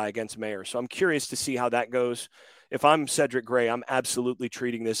coverage guy against Mayer. So I'm curious to see how that goes. if I'm Cedric Gray, I'm absolutely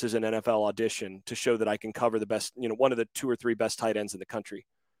treating this as an NFL audition to show that I can cover the best, one of the 2 or 3 best tight ends in the country.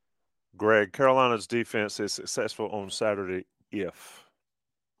 Greg, Carolina's defense is successful on Saturday if.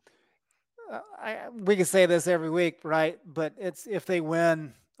 We can say this every week, right? But it's if they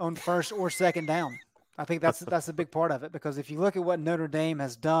win on first or second down. I think that's a big part of it, because if you look at what Notre Dame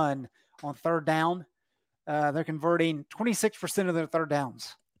has done on third down, they're converting 26% of their third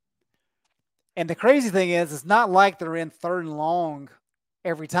downs. And the crazy thing is, it's not like they're in third and long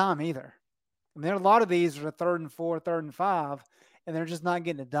every time either. I mean, there are a lot of these are 3rd and 4, 3rd and 5, and they're just not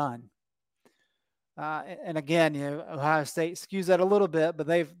getting it done. And again, Ohio State skews that a little bit, but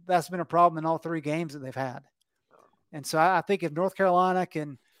that's been a problem in all 3 games that they've had. And so I think if North Carolina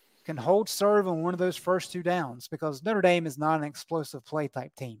can hold serve on one of those first 2 downs, because Notre Dame is not an explosive play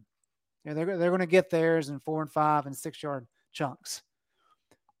type team. They're going to get theirs in 4 and 5 and 6-yard chunks.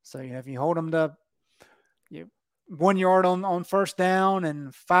 So if you hold them to 1 yard on first down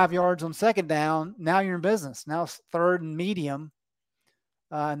and 5 yards on second down, now you're in business. Now it's 3rd and medium.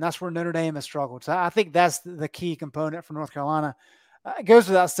 And that's where Notre Dame has struggled. So I think that's the key component for North Carolina. It goes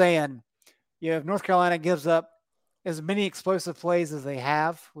without saying, if North Carolina gives up as many explosive plays as they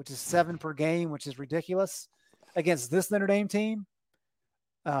have, which is 7 per game, which is ridiculous, against this Notre Dame team,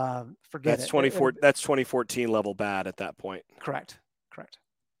 forget it. That's 2014 level bad at that point. Correct.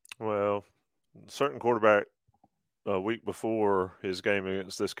 Well, certain quarterback a week before his game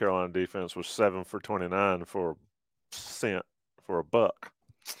against this Carolina defense was 7 for 29 for a buck.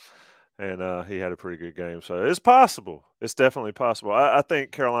 And he had a pretty good game. So it's possible. It's definitely possible. I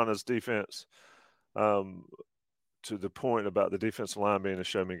think Carolina's defense, to the point about the defensive line being a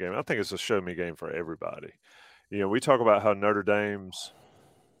show-me game, I think it's a show-me game for everybody. We talk about how Notre Dame's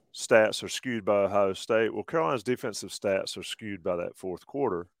stats are skewed by Ohio State. Well, Carolina's defensive stats are skewed by that fourth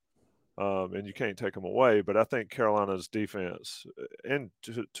quarter, and you can't take them away. But I think Carolina's defense, and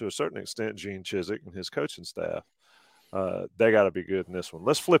to a certain extent, Gene Chizik and his coaching staff, they got to be good in this one.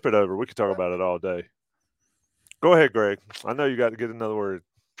 Let's flip it over. We could talk about it all day. Go ahead, Greg. I know you got to get another word.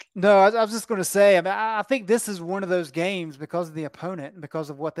 No, I was just going to say, I think this is one of those games because of the opponent and because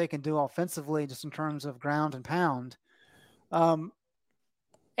of what they can do offensively, just in terms of ground and pound.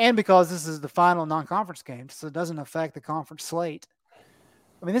 And because this is the final non-conference game, so it doesn't affect the conference slate.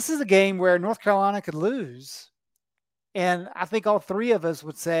 I mean, this is a game where North Carolina could lose. And I think all 3 of us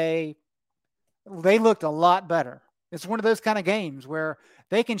would say they looked a lot better. It's one of those kind of games where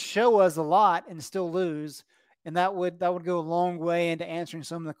they can show us a lot and still lose, and that would go a long way into answering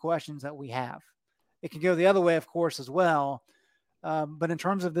some of the questions that we have. It can go the other way, of course, as well. But in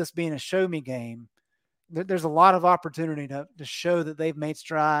terms of this being a show-me game, there's a lot of opportunity to show that they've made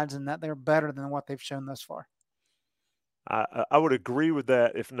strides and that they're better than what they've shown thus far. I would agree with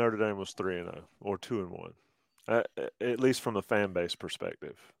that if Notre Dame was 3-0 or 2-1. At least from a fan base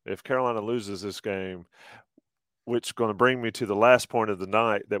perspective. If Carolina loses this game, which is going to bring me to the last point of the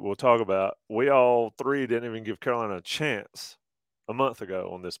night that we'll talk about. We all 3 didn't even give Carolina a chance a month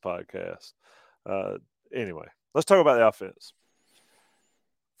ago on this podcast. Anyway, let's talk about the offense.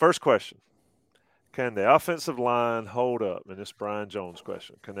 First question, can the offensive line hold up? And this is Brian Jones'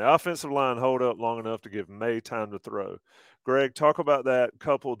 question. Can the offensive line hold up long enough to give May time to throw? Greg, talk about that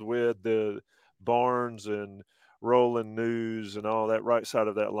coupled with the Barnes and Roland news and all that right side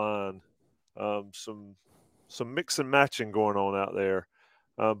of that line. Some mix and matching going on out there.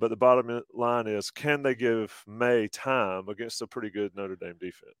 But the bottom line is, can they give May time against a pretty good Notre Dame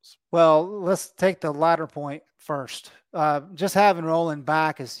defense? Well, let's take the latter point first. Just having Roland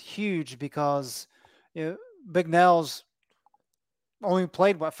back is huge because Big Nell's only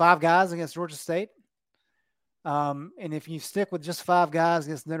played, 5 guys against Georgia State? And if you stick with just 5 guys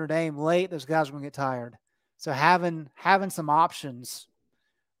against Notre Dame late, those guys are going to get tired. So having some options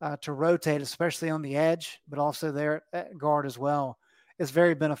to rotate, especially on the edge, but also there at guard as well, is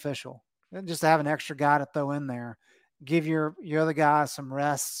very beneficial. And just to have an extra guy to throw in there, give your other guys some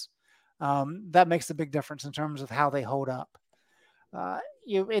rests. That makes a big difference in terms of how they hold up.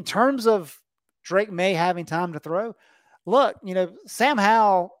 In terms of Drake May having time to throw, look, Sam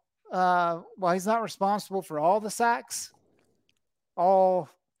Howell, while he's not responsible for all the sacks, I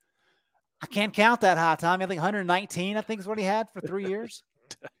can't count that high, Tommy. I think 119, I think is what he had for 3 years.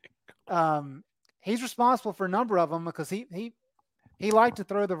 He's responsible for a number of them because he liked to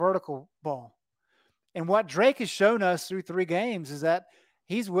throw the vertical ball. And what Drake has shown us through 3 games is that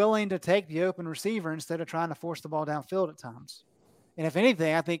he's willing to take the open receiver instead of trying to force the ball downfield at times. And if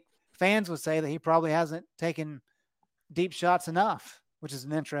anything, I think fans would say that he probably hasn't taken deep shots enough, which is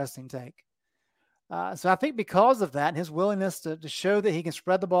an interesting take. So I think because of that and his willingness to show that he can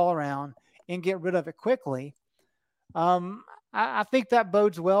spread the ball around and get rid of it quickly, I think that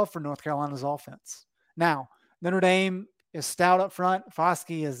bodes well for North Carolina's offense. Now, Notre Dame is stout up front.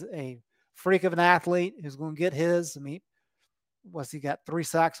 Foskey is a freak of an athlete who's going to get his. I mean, he got 3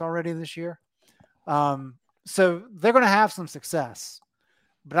 sacks already this year? So they're going to have some success.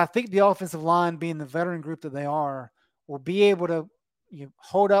 But I think the offensive line, being the veteran group that they are, will be able to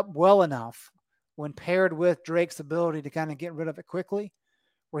hold up well enough when paired with Drake's ability to kind of get rid of it quickly,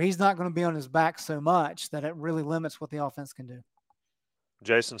 where he's not going to be on his back so much that it really limits what the offense can do.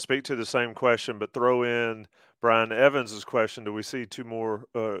 Jason, speak to the same question, but throw in Brian Evans's question. Do we see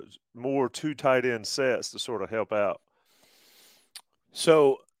more two tight end sets to sort of help out?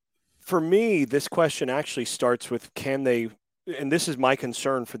 So for me, this question actually starts with can they, and this is my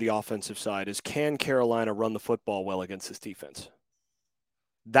concern for the offensive side, is can Carolina run the football well against this defense?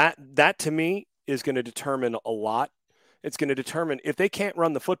 That to me is going to determine a lot. It's going to determine if they can't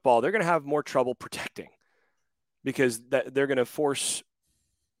run the football, they're going to have more trouble protecting because they're going to force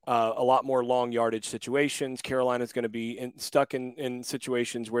a lot more long yardage situations. Carolina's going to be stuck in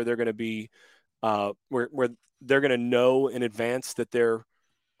situations where they're going to be where they're going to know in advance that they're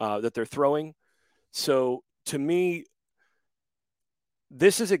throwing. So to me,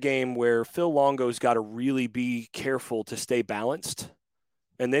 this is a game where Phil Longo's got to really be careful to stay balanced,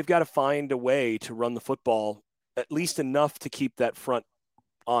 and they've got to find a way to run the football at least enough to keep that front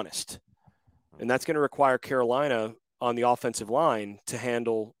honest. And that's going to require Carolina on the offensive line to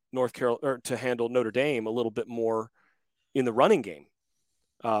handle Notre Dame a little bit more in the running game.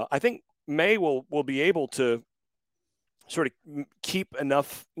 I think May will be able to sort of keep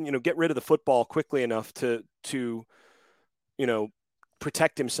enough, get rid of the football quickly enough to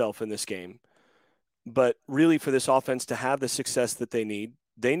protect himself in this game. But really, for this offense to have the success that they need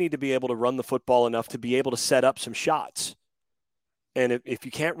to be able to run the football enough to be able to set up some shots. And if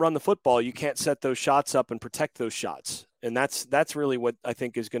you can't run the football, you can't set those shots up and protect those shots. And that's really what I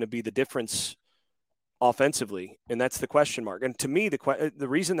think is going to be the difference offensively. And that's the question mark. And to me, the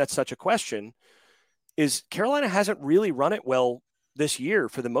reason that's such a question is Carolina hasn't really run it well this year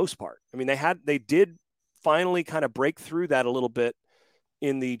for the most part. I mean, they did finally kind of break through that a little bit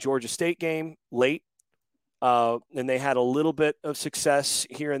in the Georgia State game late. And they had a little bit of success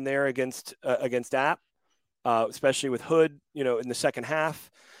here and there against App, especially with Hood, in the second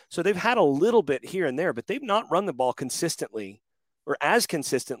half. So they've had a little bit here and there, but they've not run the ball consistently or as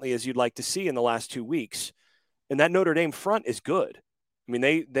consistently as you'd like to see in the last 2 weeks. And that Notre Dame front is good. I mean,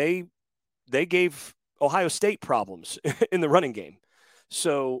 they gave Ohio State problems in the running game.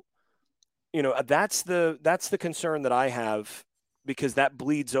 So, that's the concern that I have, because that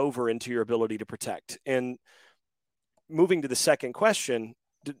bleeds over into your ability to protect. And moving to the second question,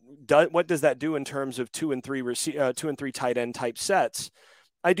 what does that do in terms of 2 and 3 tight end type sets?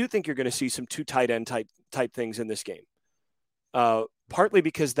 I do think you're going to see some 2 tight end type things in this game. Partly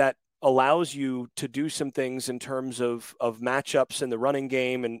because that allows you to do some things in terms of matchups in the running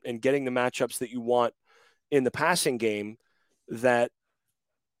game and getting the matchups that you want in the passing game, that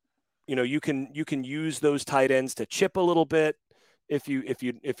you can use those tight ends to chip a little bit. If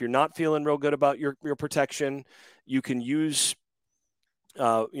you're not feeling real good about your protection, you can use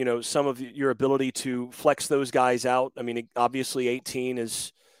some of your ability to flex those guys out. I mean, obviously 18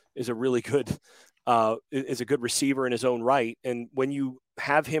 is a really good is a good receiver in his own right, and when you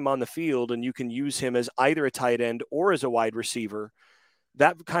have him on the field and you can use him as either a tight end or as a wide receiver,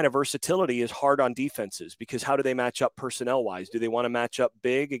 that kind of versatility is hard on defenses, because how do they match up personnel wise? Do they want to match up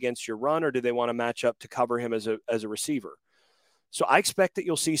big against your run, or do they want to match up to cover him as a receiver? So I expect that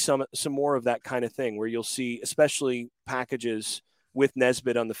you'll see some more of that kind of thing, where you'll see especially packages with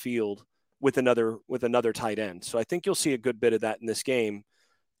Nesbitt on the field with another tight end. So I think you'll see a good bit of that in this game.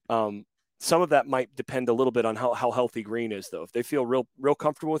 Some of that might depend a little bit on how healthy Green is, though. If they feel real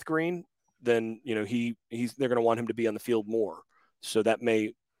comfortable with Green, then they're going to want him to be on the field more. So that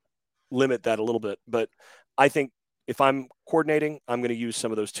may limit that a little bit. But I think if I'm coordinating, I'm going to use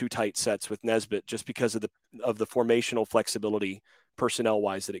some of those 2 tight sets with Nesbitt, just because of the formational flexibility personnel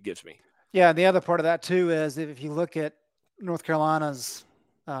wise that it gives me. Yeah, the other part of that too is if you look at North Carolina's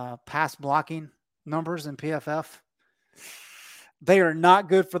pass blocking numbers in PFF, they are not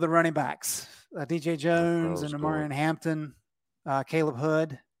good for the running backs. DJ Jones and Amarian Hampton, Caleb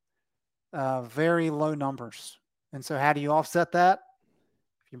Hood, very low numbers. And so how do you offset that?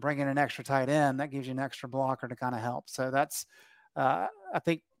 If you bring in an extra tight end, that gives you an extra blocker to kind of help. So that's, I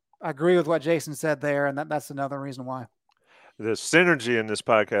think I agree with what Jason said there, and that's another reason why. The synergy in this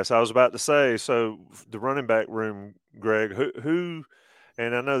podcast, I was about to say, so the running back room, Greg, who,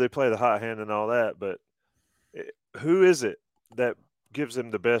 and I know they play the hot hand and all that, but who is it that gives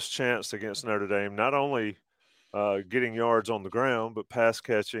them the best chance against Notre Dame, not only getting yards on the ground, but pass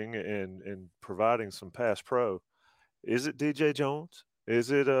catching and providing some pass pro. Is it DJ Jones? Is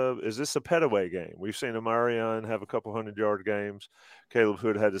this a Petaway game? We've seen Amarion have a couple 100-yard games. Caleb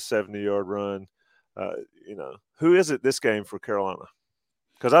Hood had a 70-yard run. Who is it this game for Carolina?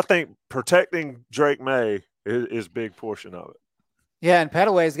 Because I think protecting Drake May is a big portion of it. Yeah, and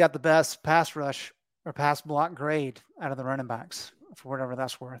Petaway's got the best pass rush or pass block grade out of the running backs, for whatever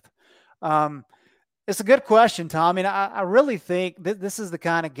that's worth. It's a good question, Tom. I mean, I really think this is the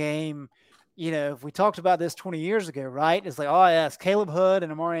kind of game, if we talked about this 20 years ago, right? It's like, oh, yeah, it's Caleb Hood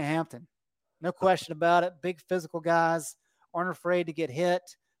and Amari Hampton. No question about it. Big physical guys, aren't afraid to get hit.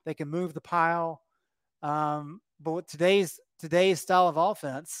 They can move the pile. But with today's style of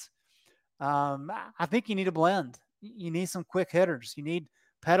offense, I think you need a blend. You need some quick hitters. You need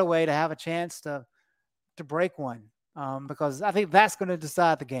Petaway to have a chance to break one, because I think that's going to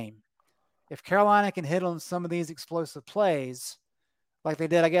decide the game. If Carolina can hit on some of these explosive plays like they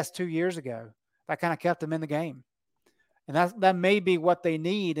did, I guess, 2 years ago, that kind of kept them in the game. And that may be what they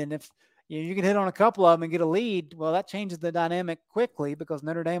need. And if you can hit on a couple of them and get a lead, well, that changes the dynamic quickly, because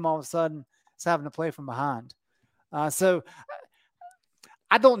Notre Dame all of a sudden is having to play from behind. So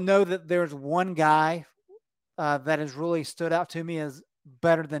I don't know that there's one guy that has really stood out to me as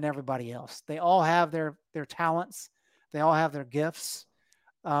better than everybody else. They all have their talents. They all have their gifts.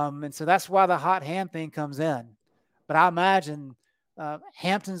 And so that's why the hot hand thing comes in. But I imagine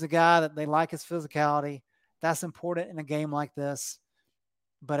Hampton's a guy that they like his physicality. That's important in a game like this.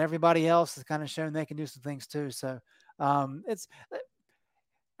 But everybody else has kind of shown they can do some things too. So I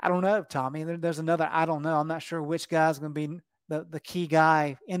don't know, Tommy. There's another I don't know. I'm not sure which guy's going to be the key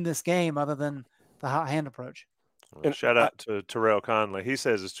guy in this game other than the hot hand approach. And shout out to Terrell Conley. He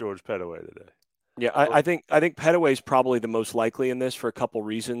says it's George Petaway today. Yeah, I think Petaway is probably the most likely in this for a couple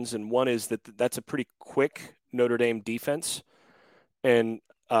reasons, and one is that's a pretty quick Notre Dame defense, and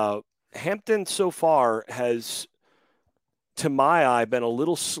Hampton so far has, to my eye, been a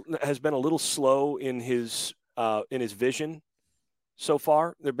little slow in his vision. So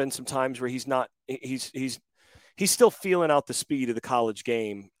far, there've been some times where he's still feeling out the speed of the college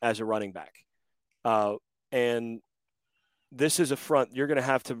game as a running back. And this is a front. You're going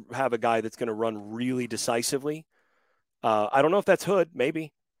to have a guy that's going to run really decisively. I don't know if that's Hood,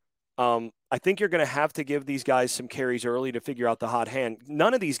 maybe. I think you're going to have to give these guys some carries early to figure out the hot hand.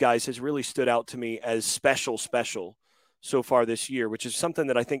 None of these guys has really stood out to me as special so far this year, which is something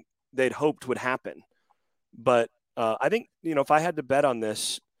that I think they'd hoped would happen. But I think, if I had to bet on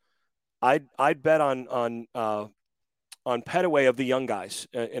this, I'd bet on Petaway of the young guys,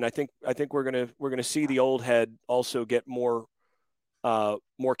 and I think we're gonna see the old head also get more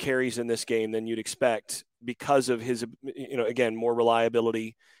carries in this game than you'd expect because of his again, more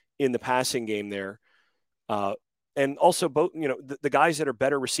reliability in the passing game there, and also both the guys that are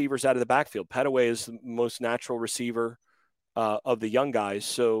better receivers out of the backfield. Petaway is the most natural receiver of the young guys,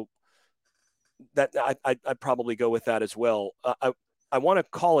 so that I'd probably go with that as well. I want to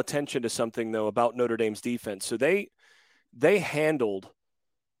call attention to something though about Notre Dame's defense. So they handled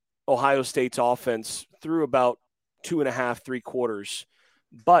Ohio State's offense through about 2.5, 3 quarters.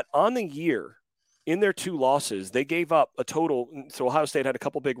 But on the year, in their 2 losses, they gave up a total. So Ohio State had a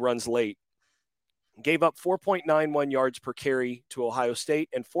couple big runs late, gave up 4.91 yards per carry to Ohio State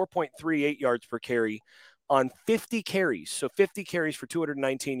and 4.38 yards per carry on 50 carries. So 50 carries for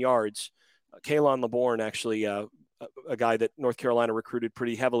 219 yards. Kalen LeBourne, actually, a guy that North Carolina recruited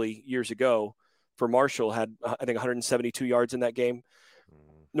pretty heavily years ago for Marshall, had, I think, 172 yards in that game.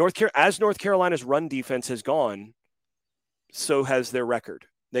 As North Carolina's run defense has gone, so has their record.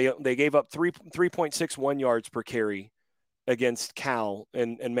 They gave up 3.61 yards per carry against Cal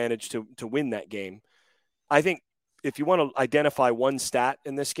and managed to win that game. I think if you want to identify one stat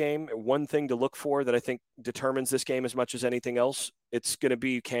in this game, one thing to look for that I think determines this game as much as anything else, it's going to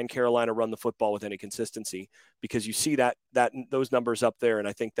be, can Carolina run the football with any consistency? Because you see those numbers up there, and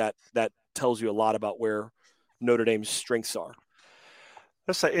I think that tells you a lot about where Notre Dame's strengths are.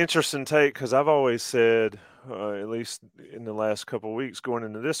 That's an interesting take, because I've always said, at least in the last couple of weeks going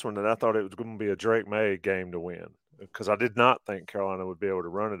into this one, that I thought it was going to be a Drake May game to win, because I did not think Carolina would be able to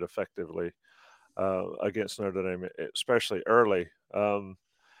run it effectively against Notre Dame, especially early.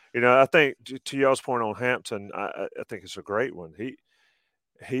 I think to y'all's point on Hampton, I think it's a great one.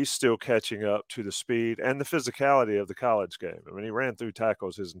 He's still catching up to the speed and the physicality of the college game. I mean, he ran through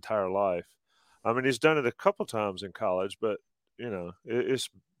tackles his entire life. I mean, he's done it a couple times in college, but it's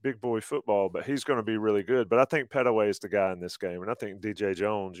big boy football, but he's going to be really good. But I think Petaway is the guy in this game. And I think DJ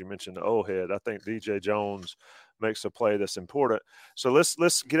Jones, you mentioned the old head. I think DJ Jones makes a play that's important. So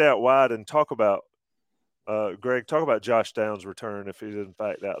let's get out wide and talk about Greg, talk about Josh Downs' return if he's in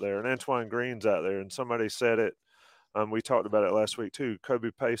fact out there, and Antoine Green's out there. And somebody said it. We talked about it last week too. Kobe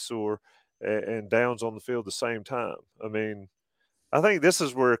Paysour and Downs on the field at the same time. I mean, I think this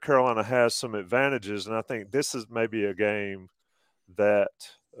is where Carolina has some advantages, and I think this is maybe a game that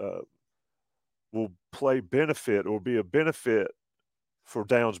will play benefit or be a benefit for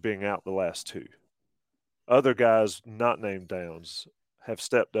Downs being out the last two. Other guys not named Downs have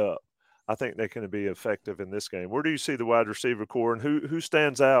stepped up. I think they can be effective in this game. Where do you see the wide receiver core, and who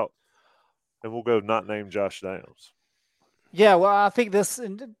stands out? And we'll go not named Josh Downs. Yeah, well, I think this,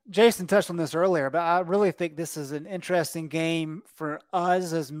 and Jason touched on this earlier, but I really think this is an interesting game for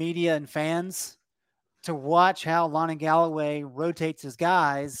us as media and fans to watch how Lonnie Galloway rotates his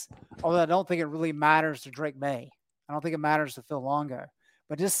guys, although I don't think it really matters to Drake May. I don't think it matters to Phil Longo.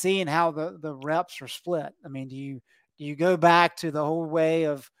 But just seeing how the reps are split. I mean, do you go back to the whole way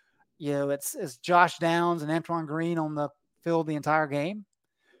of, it's Josh Downs and Antoine Green on the field the entire game?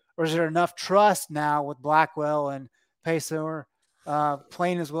 Or is there enough trust now with Blackwell and Paysour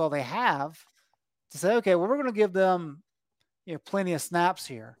playing as well they have to say, okay, well, we're going to give them plenty of snaps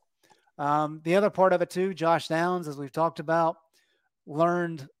here. The other part of it too, Josh Downs, as we've talked about,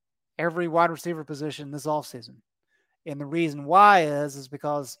 learned every wide receiver position this offseason. And the reason why is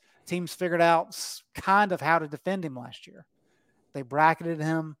because teams figured out kind of how to defend him last year. They bracketed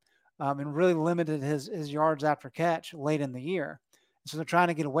him and really limited his yards after catch late in the year. So they're trying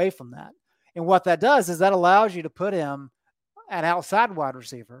to get away from that. And what that does is that allows you to put him at outside wide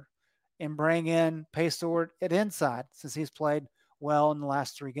receiver and bring in Paysour at inside, since he's played well in the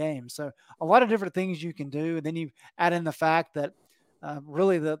last 3 games. So a lot of different things you can do. And then you add in the fact that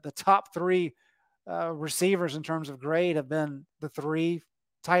really the top 3 receivers in terms of grade have been the 3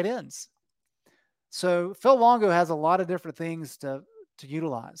 tight ends. So Phil Longo has a lot of different things to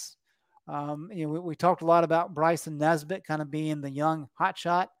utilize. We talked a lot about Bryson Nesbitt kind of being the young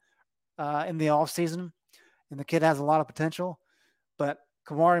hotshot in the offseason, and the kid has a lot of potential. But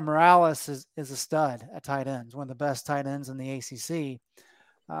Kamari Morales is a stud at tight ends, one of the best tight ends in the ACC.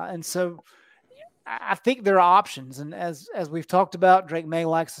 And so I think there are options. And as we've talked about, Drake May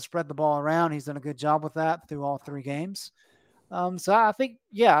likes to spread the ball around. He's done a good job with that through all 3 games. So I think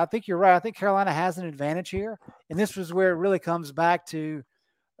you're right. I think Carolina has an advantage here. And this was where it really comes back to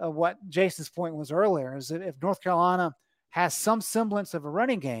what Jason's point was earlier, is that if North Carolina has some semblance of a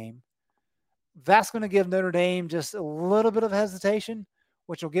running game, that's going to give Notre Dame just a little bit of hesitation,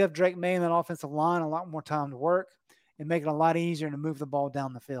 which will give Drake May and that offensive line a lot more time to work and make it a lot easier to move the ball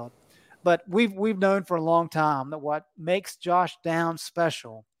down the field. But we've known for a long time that what makes Josh Downs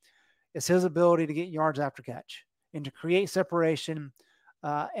special is his ability to get yards after catch and to create separation.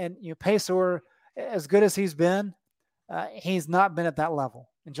 And Paysour, as good as he's been, he's not been at that level.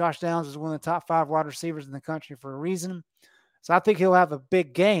 And Josh Downs is one of the top 5 wide receivers in the country for a reason. So I think he'll have a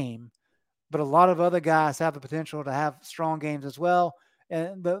big game, but a lot of other guys have the potential to have strong games as well.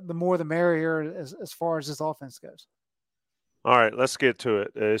 And the more the merrier as far as this offense goes. All right, let's get to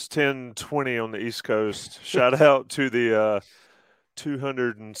it. It's 10:20 on the East Coast. Shout out to the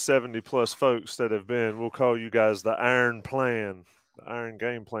 270-plus folks that have been. We'll call you guys the Iron Plan, the Iron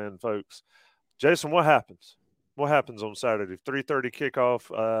Game Plan folks. Jason, what happens? What happens on Saturday? 3:30 kickoff,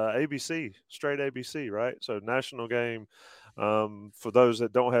 ABC, straight ABC, right? So national game. For those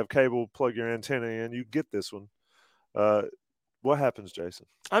that don't have cable, plug your antenna in. You get this one. What happens, Jason?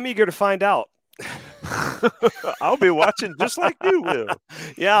 I'm eager to find out. I'll be watching just like you will.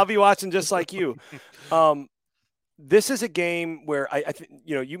 Yeah, I'll be watching just like you. This is a game where I think,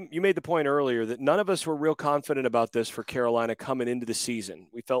 you made the point earlier that none of us were real confident about this for Carolina coming into the season.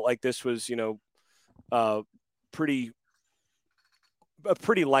 We felt like this was, a pretty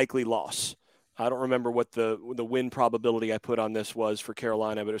likely loss. I don't remember what the win probability I put on this was for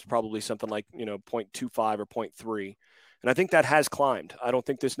Carolina, but it was probably something like, 0.25 or 0.3. And I think that has climbed. I don't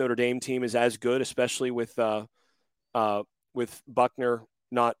think this Notre Dame team is as good, especially with Buckner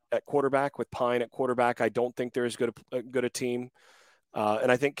not at quarterback, with Pine at quarterback. I don't think they're as good a team.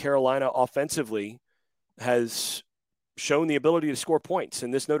 And I think Carolina offensively has shown the ability to score points.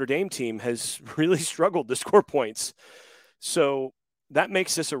 And this Notre Dame team has really struggled to score points. So that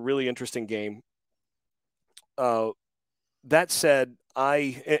makes this a really interesting game. That said,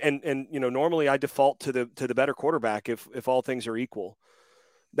 normally I default to the better quarterback if all things are equal.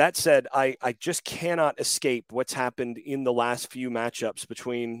 That said, I just cannot escape what's happened in the last few matchups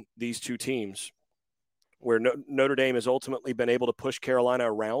between these two teams, where Notre Dame has ultimately been able to push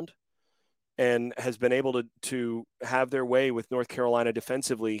Carolina around and has been able to have their way with North Carolina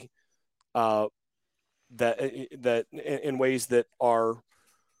defensively, that in ways that are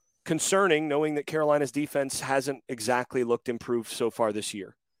concerning knowing that Carolina's defense hasn't exactly looked improved so far this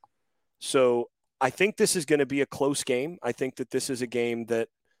year. So I think this is going to be a close game. I think that this is a game that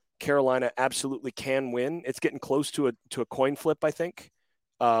Carolina absolutely can win. It's getting close to a coin flip, I think.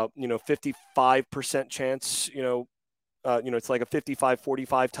 55% chance, it's like a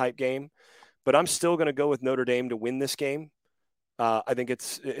 55-45 type game. But I'm still going to go with Notre Dame to win this game. I think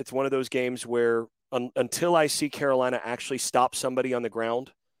it's one of those games where until I see Carolina actually stop somebody on the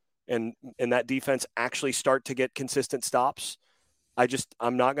ground and that defense actually start to get consistent stops,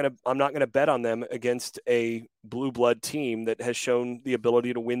 I'm not gonna bet on them against a blue blood team that has shown the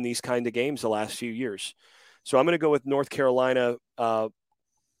ability to win these kind of games the last few years. So I'm going to go with North Carolina.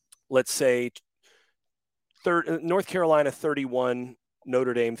 Let's say North Carolina 31,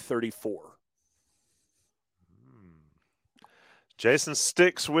 Notre Dame 34. Jason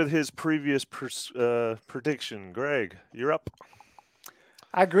sticks with his previous prediction. Greg, you're up.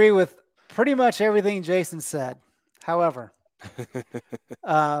 I agree with pretty much everything Jason said. However,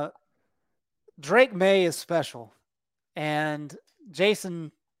 Drake May is special. And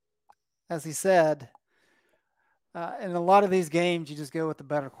Jason, as he said, in a lot of these games, you just go with the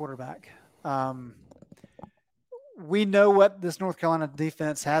better quarterback. We know what this North Carolina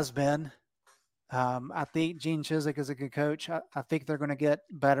defense has been. I think Gene Chizik is a good coach. I think they're going to get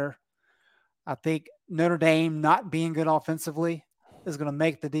better. I think Notre Dame not being good offensively is going to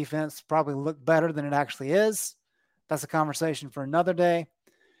make the defense probably look better than it actually is. That's a conversation for another day.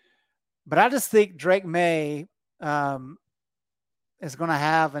 But I just think Drake May is going to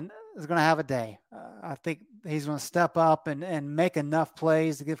have a day. I think he's going to step up and make enough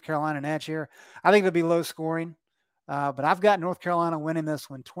plays to give Carolina an edge here. I think it'll be low scoring, but I've got North Carolina winning this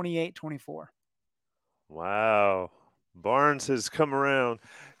one 28-24. Wow. Barnes has come around.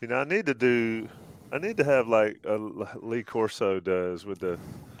 I need to have like Lee Corso does with the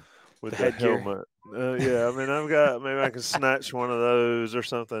helmet. Maybe I can snatch one of those or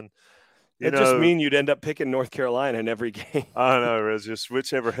something. It just mean you'd end up picking North Carolina in every game. I know. It's just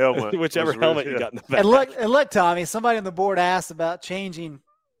whichever helmet. you got in the back. And look, Tommy, somebody on the board asked about changing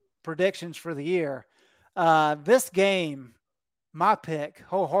predictions for the year. This game, my pick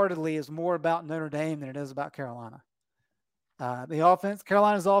wholeheartedly is more about Notre Dame than it is about Carolina.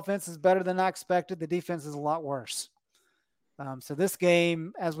 Carolina's offense is better than I expected. The defense is a lot worse. So this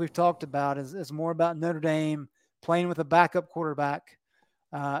game, as we've talked about, is more about Notre Dame playing with a backup quarterback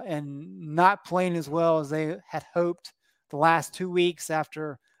and not playing as well as they had hoped the last 2 weeks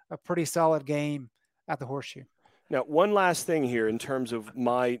after a pretty solid game at the Horseshoe. Now, one last thing here in terms of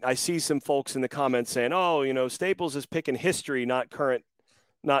I see some folks in the comments saying, "Oh, Staples is picking history, not current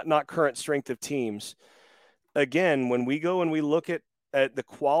strength of teams." Again, when we go and we look at the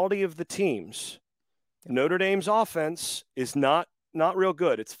quality of the teams, Notre Dame's offense is not real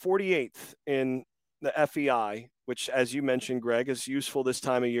good. It's 48th in the FEI, which, as you mentioned, Greg, is useful this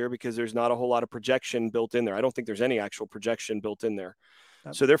time of year because there's not a whole lot of projection built in there. I don't think there's any actual projection built in there.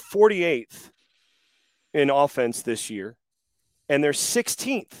 So they're 48th in offense this year, and they're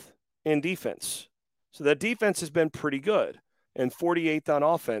 16th in defense. So that defense has been pretty good, and 48th on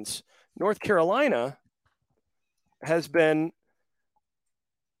offense. North Carolina has been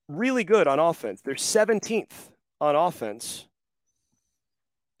really good on offense. They're 17th on offense,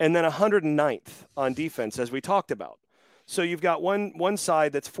 and then 109th on defense, as we talked about. So you've got one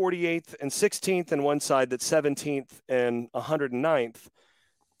side that's 48th and 16th, and one side that's 17th and 109th.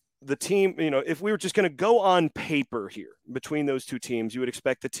 The team, if we were just going to go on paper here between those two teams, you would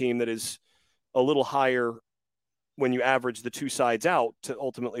expect the team that is a little higher when you average the two sides out to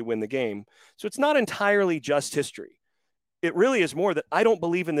ultimately win the game. So it's not entirely just history. It really is more that I don't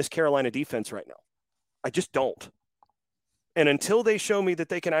believe in this Carolina defense right now. I just don't. And until they show me that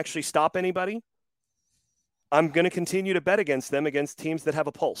they can actually stop anybody, I'm going to continue to bet against them against teams that have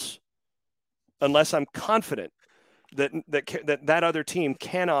a pulse, unless I'm confident that other team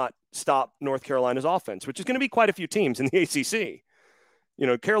cannot stop North Carolina's offense, which is going to be quite a few teams in the ACC.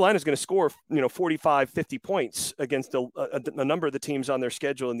 Carolina's going to score, 45, 50 points against a number of the teams on their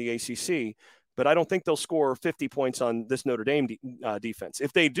schedule in the ACC, but I don't think they'll score 50 points on this Notre Dame defense.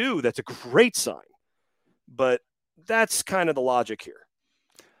 If they do, that's a great sign, but that's kind of the logic here.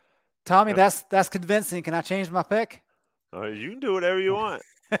 Tommy, that's convincing. Can I change my pick? You can do whatever you want.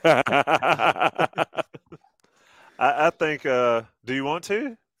 I think, do you want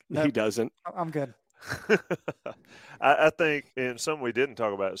to? No, he doesn't. I'm good. I think, and something we didn't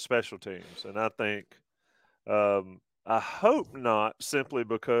talk about is special teams. And I think, I hope not, simply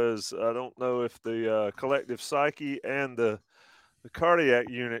because I don't know if the collective psyche and the cardiac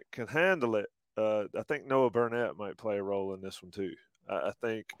unit can handle it. I think Noah Burnett might play a role in this one too. I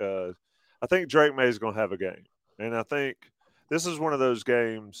think Drake May is going to have a game, and I think this is one of those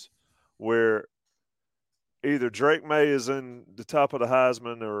games where either Drake May is in the top of the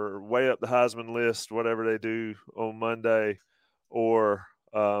Heisman or way up the Heisman list, whatever they do on Monday, or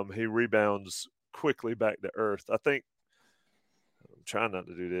he rebounds quickly back to earth. I think I'm trying not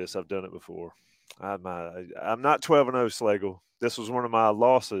to do this. I've done it before. I'm not 12-0, Slagle. This was one of my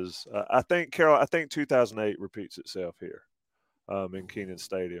losses. I think 2008 repeats itself here in Kenan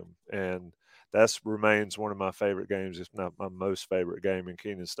Stadium, and that remains one of my favorite games, if not my most favorite game in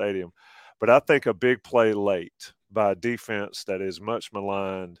Kenan Stadium. But I think a big play late by a defense that is much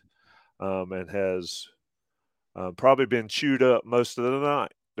maligned and has probably been chewed up most of the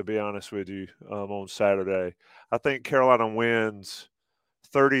night, to be honest with you, on Saturday. I think Carolina wins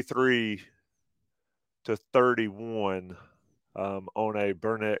 33-31 on a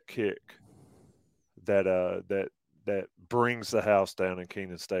Burnett kick that brings the house down in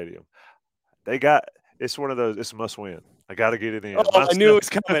Kenan Stadium. It's one of those. It's a must win. I got to get it in. Oh, I knew it was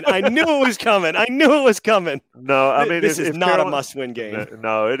coming. I knew it was coming. No, I mean this is not a must-win game.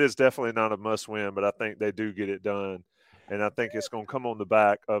 No, it is definitely not a must-win. But I think they do get it done, and I think it's going to come on the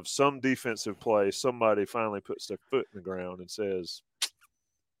back of some defensive play. Somebody finally puts their foot in the ground and says,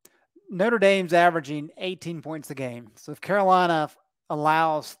 Notre Dame's averaging 18 points a game. So if Carolina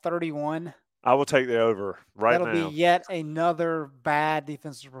allows 31, I will take the over now. That'll be yet another bad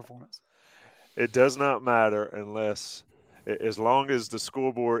defensive performance. It does not matter unless, as long as the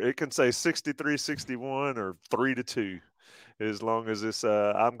scoreboard, it can say 63-61 or 3-2, as long as it's,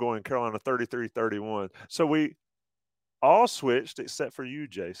 I'm going Carolina 33-31. So we all switched except for you,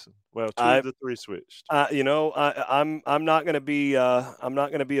 Jason. Well, two of the three switched. I'm not going to be a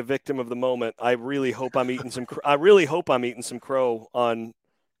victim of the moment. I really hope I'm eating some crow on,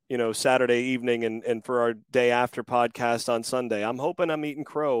 Saturday evening and for our day after podcast on Sunday. I'm hoping I'm eating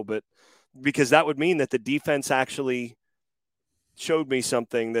crow, but because that would mean that the defense actually showed me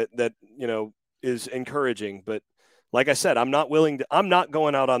something that is encouraging. But like I said, I'm not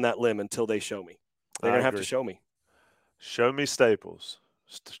going out on that limb until they show me. They're going to have to show me. Show me Staples.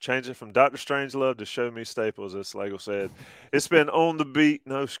 Change it from Dr. Strangelove to Show Me Staples, as Slagle said. It's been on the beat.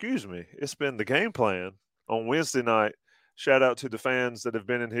 No, excuse me. It's been the game plan on Wednesday night. Shout out to the fans that have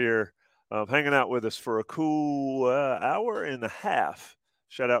been in here hanging out with us for a cool hour and a half.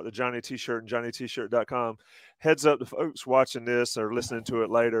 Shout out to Johnny T-Shirt and JohnnyT-Shirt.com. Heads up to folks watching this or listening to it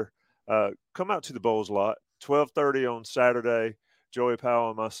later. Come out to the Bowls lot. 12:30 on Saturday. Joey Powell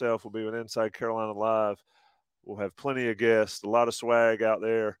and myself will be with Inside Carolina Live. We'll have plenty of guests, a lot of swag out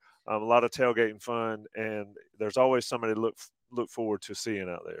there, a lot of tailgating fun, and there's always somebody to look forward to seeing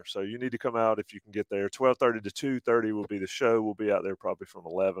out there. So you need to come out if you can get there. 12:30 to 2:30 will be the show. We'll be out there probably from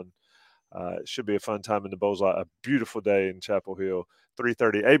 11. It should be a fun time in the Bowls lot. A beautiful day in Chapel Hill.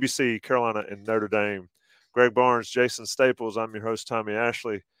 3:30 ABC, Carolina and Notre Dame. Greg Barnes, Jason Staples. I'm your host, Tommy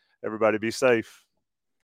Ashley. Everybody be safe.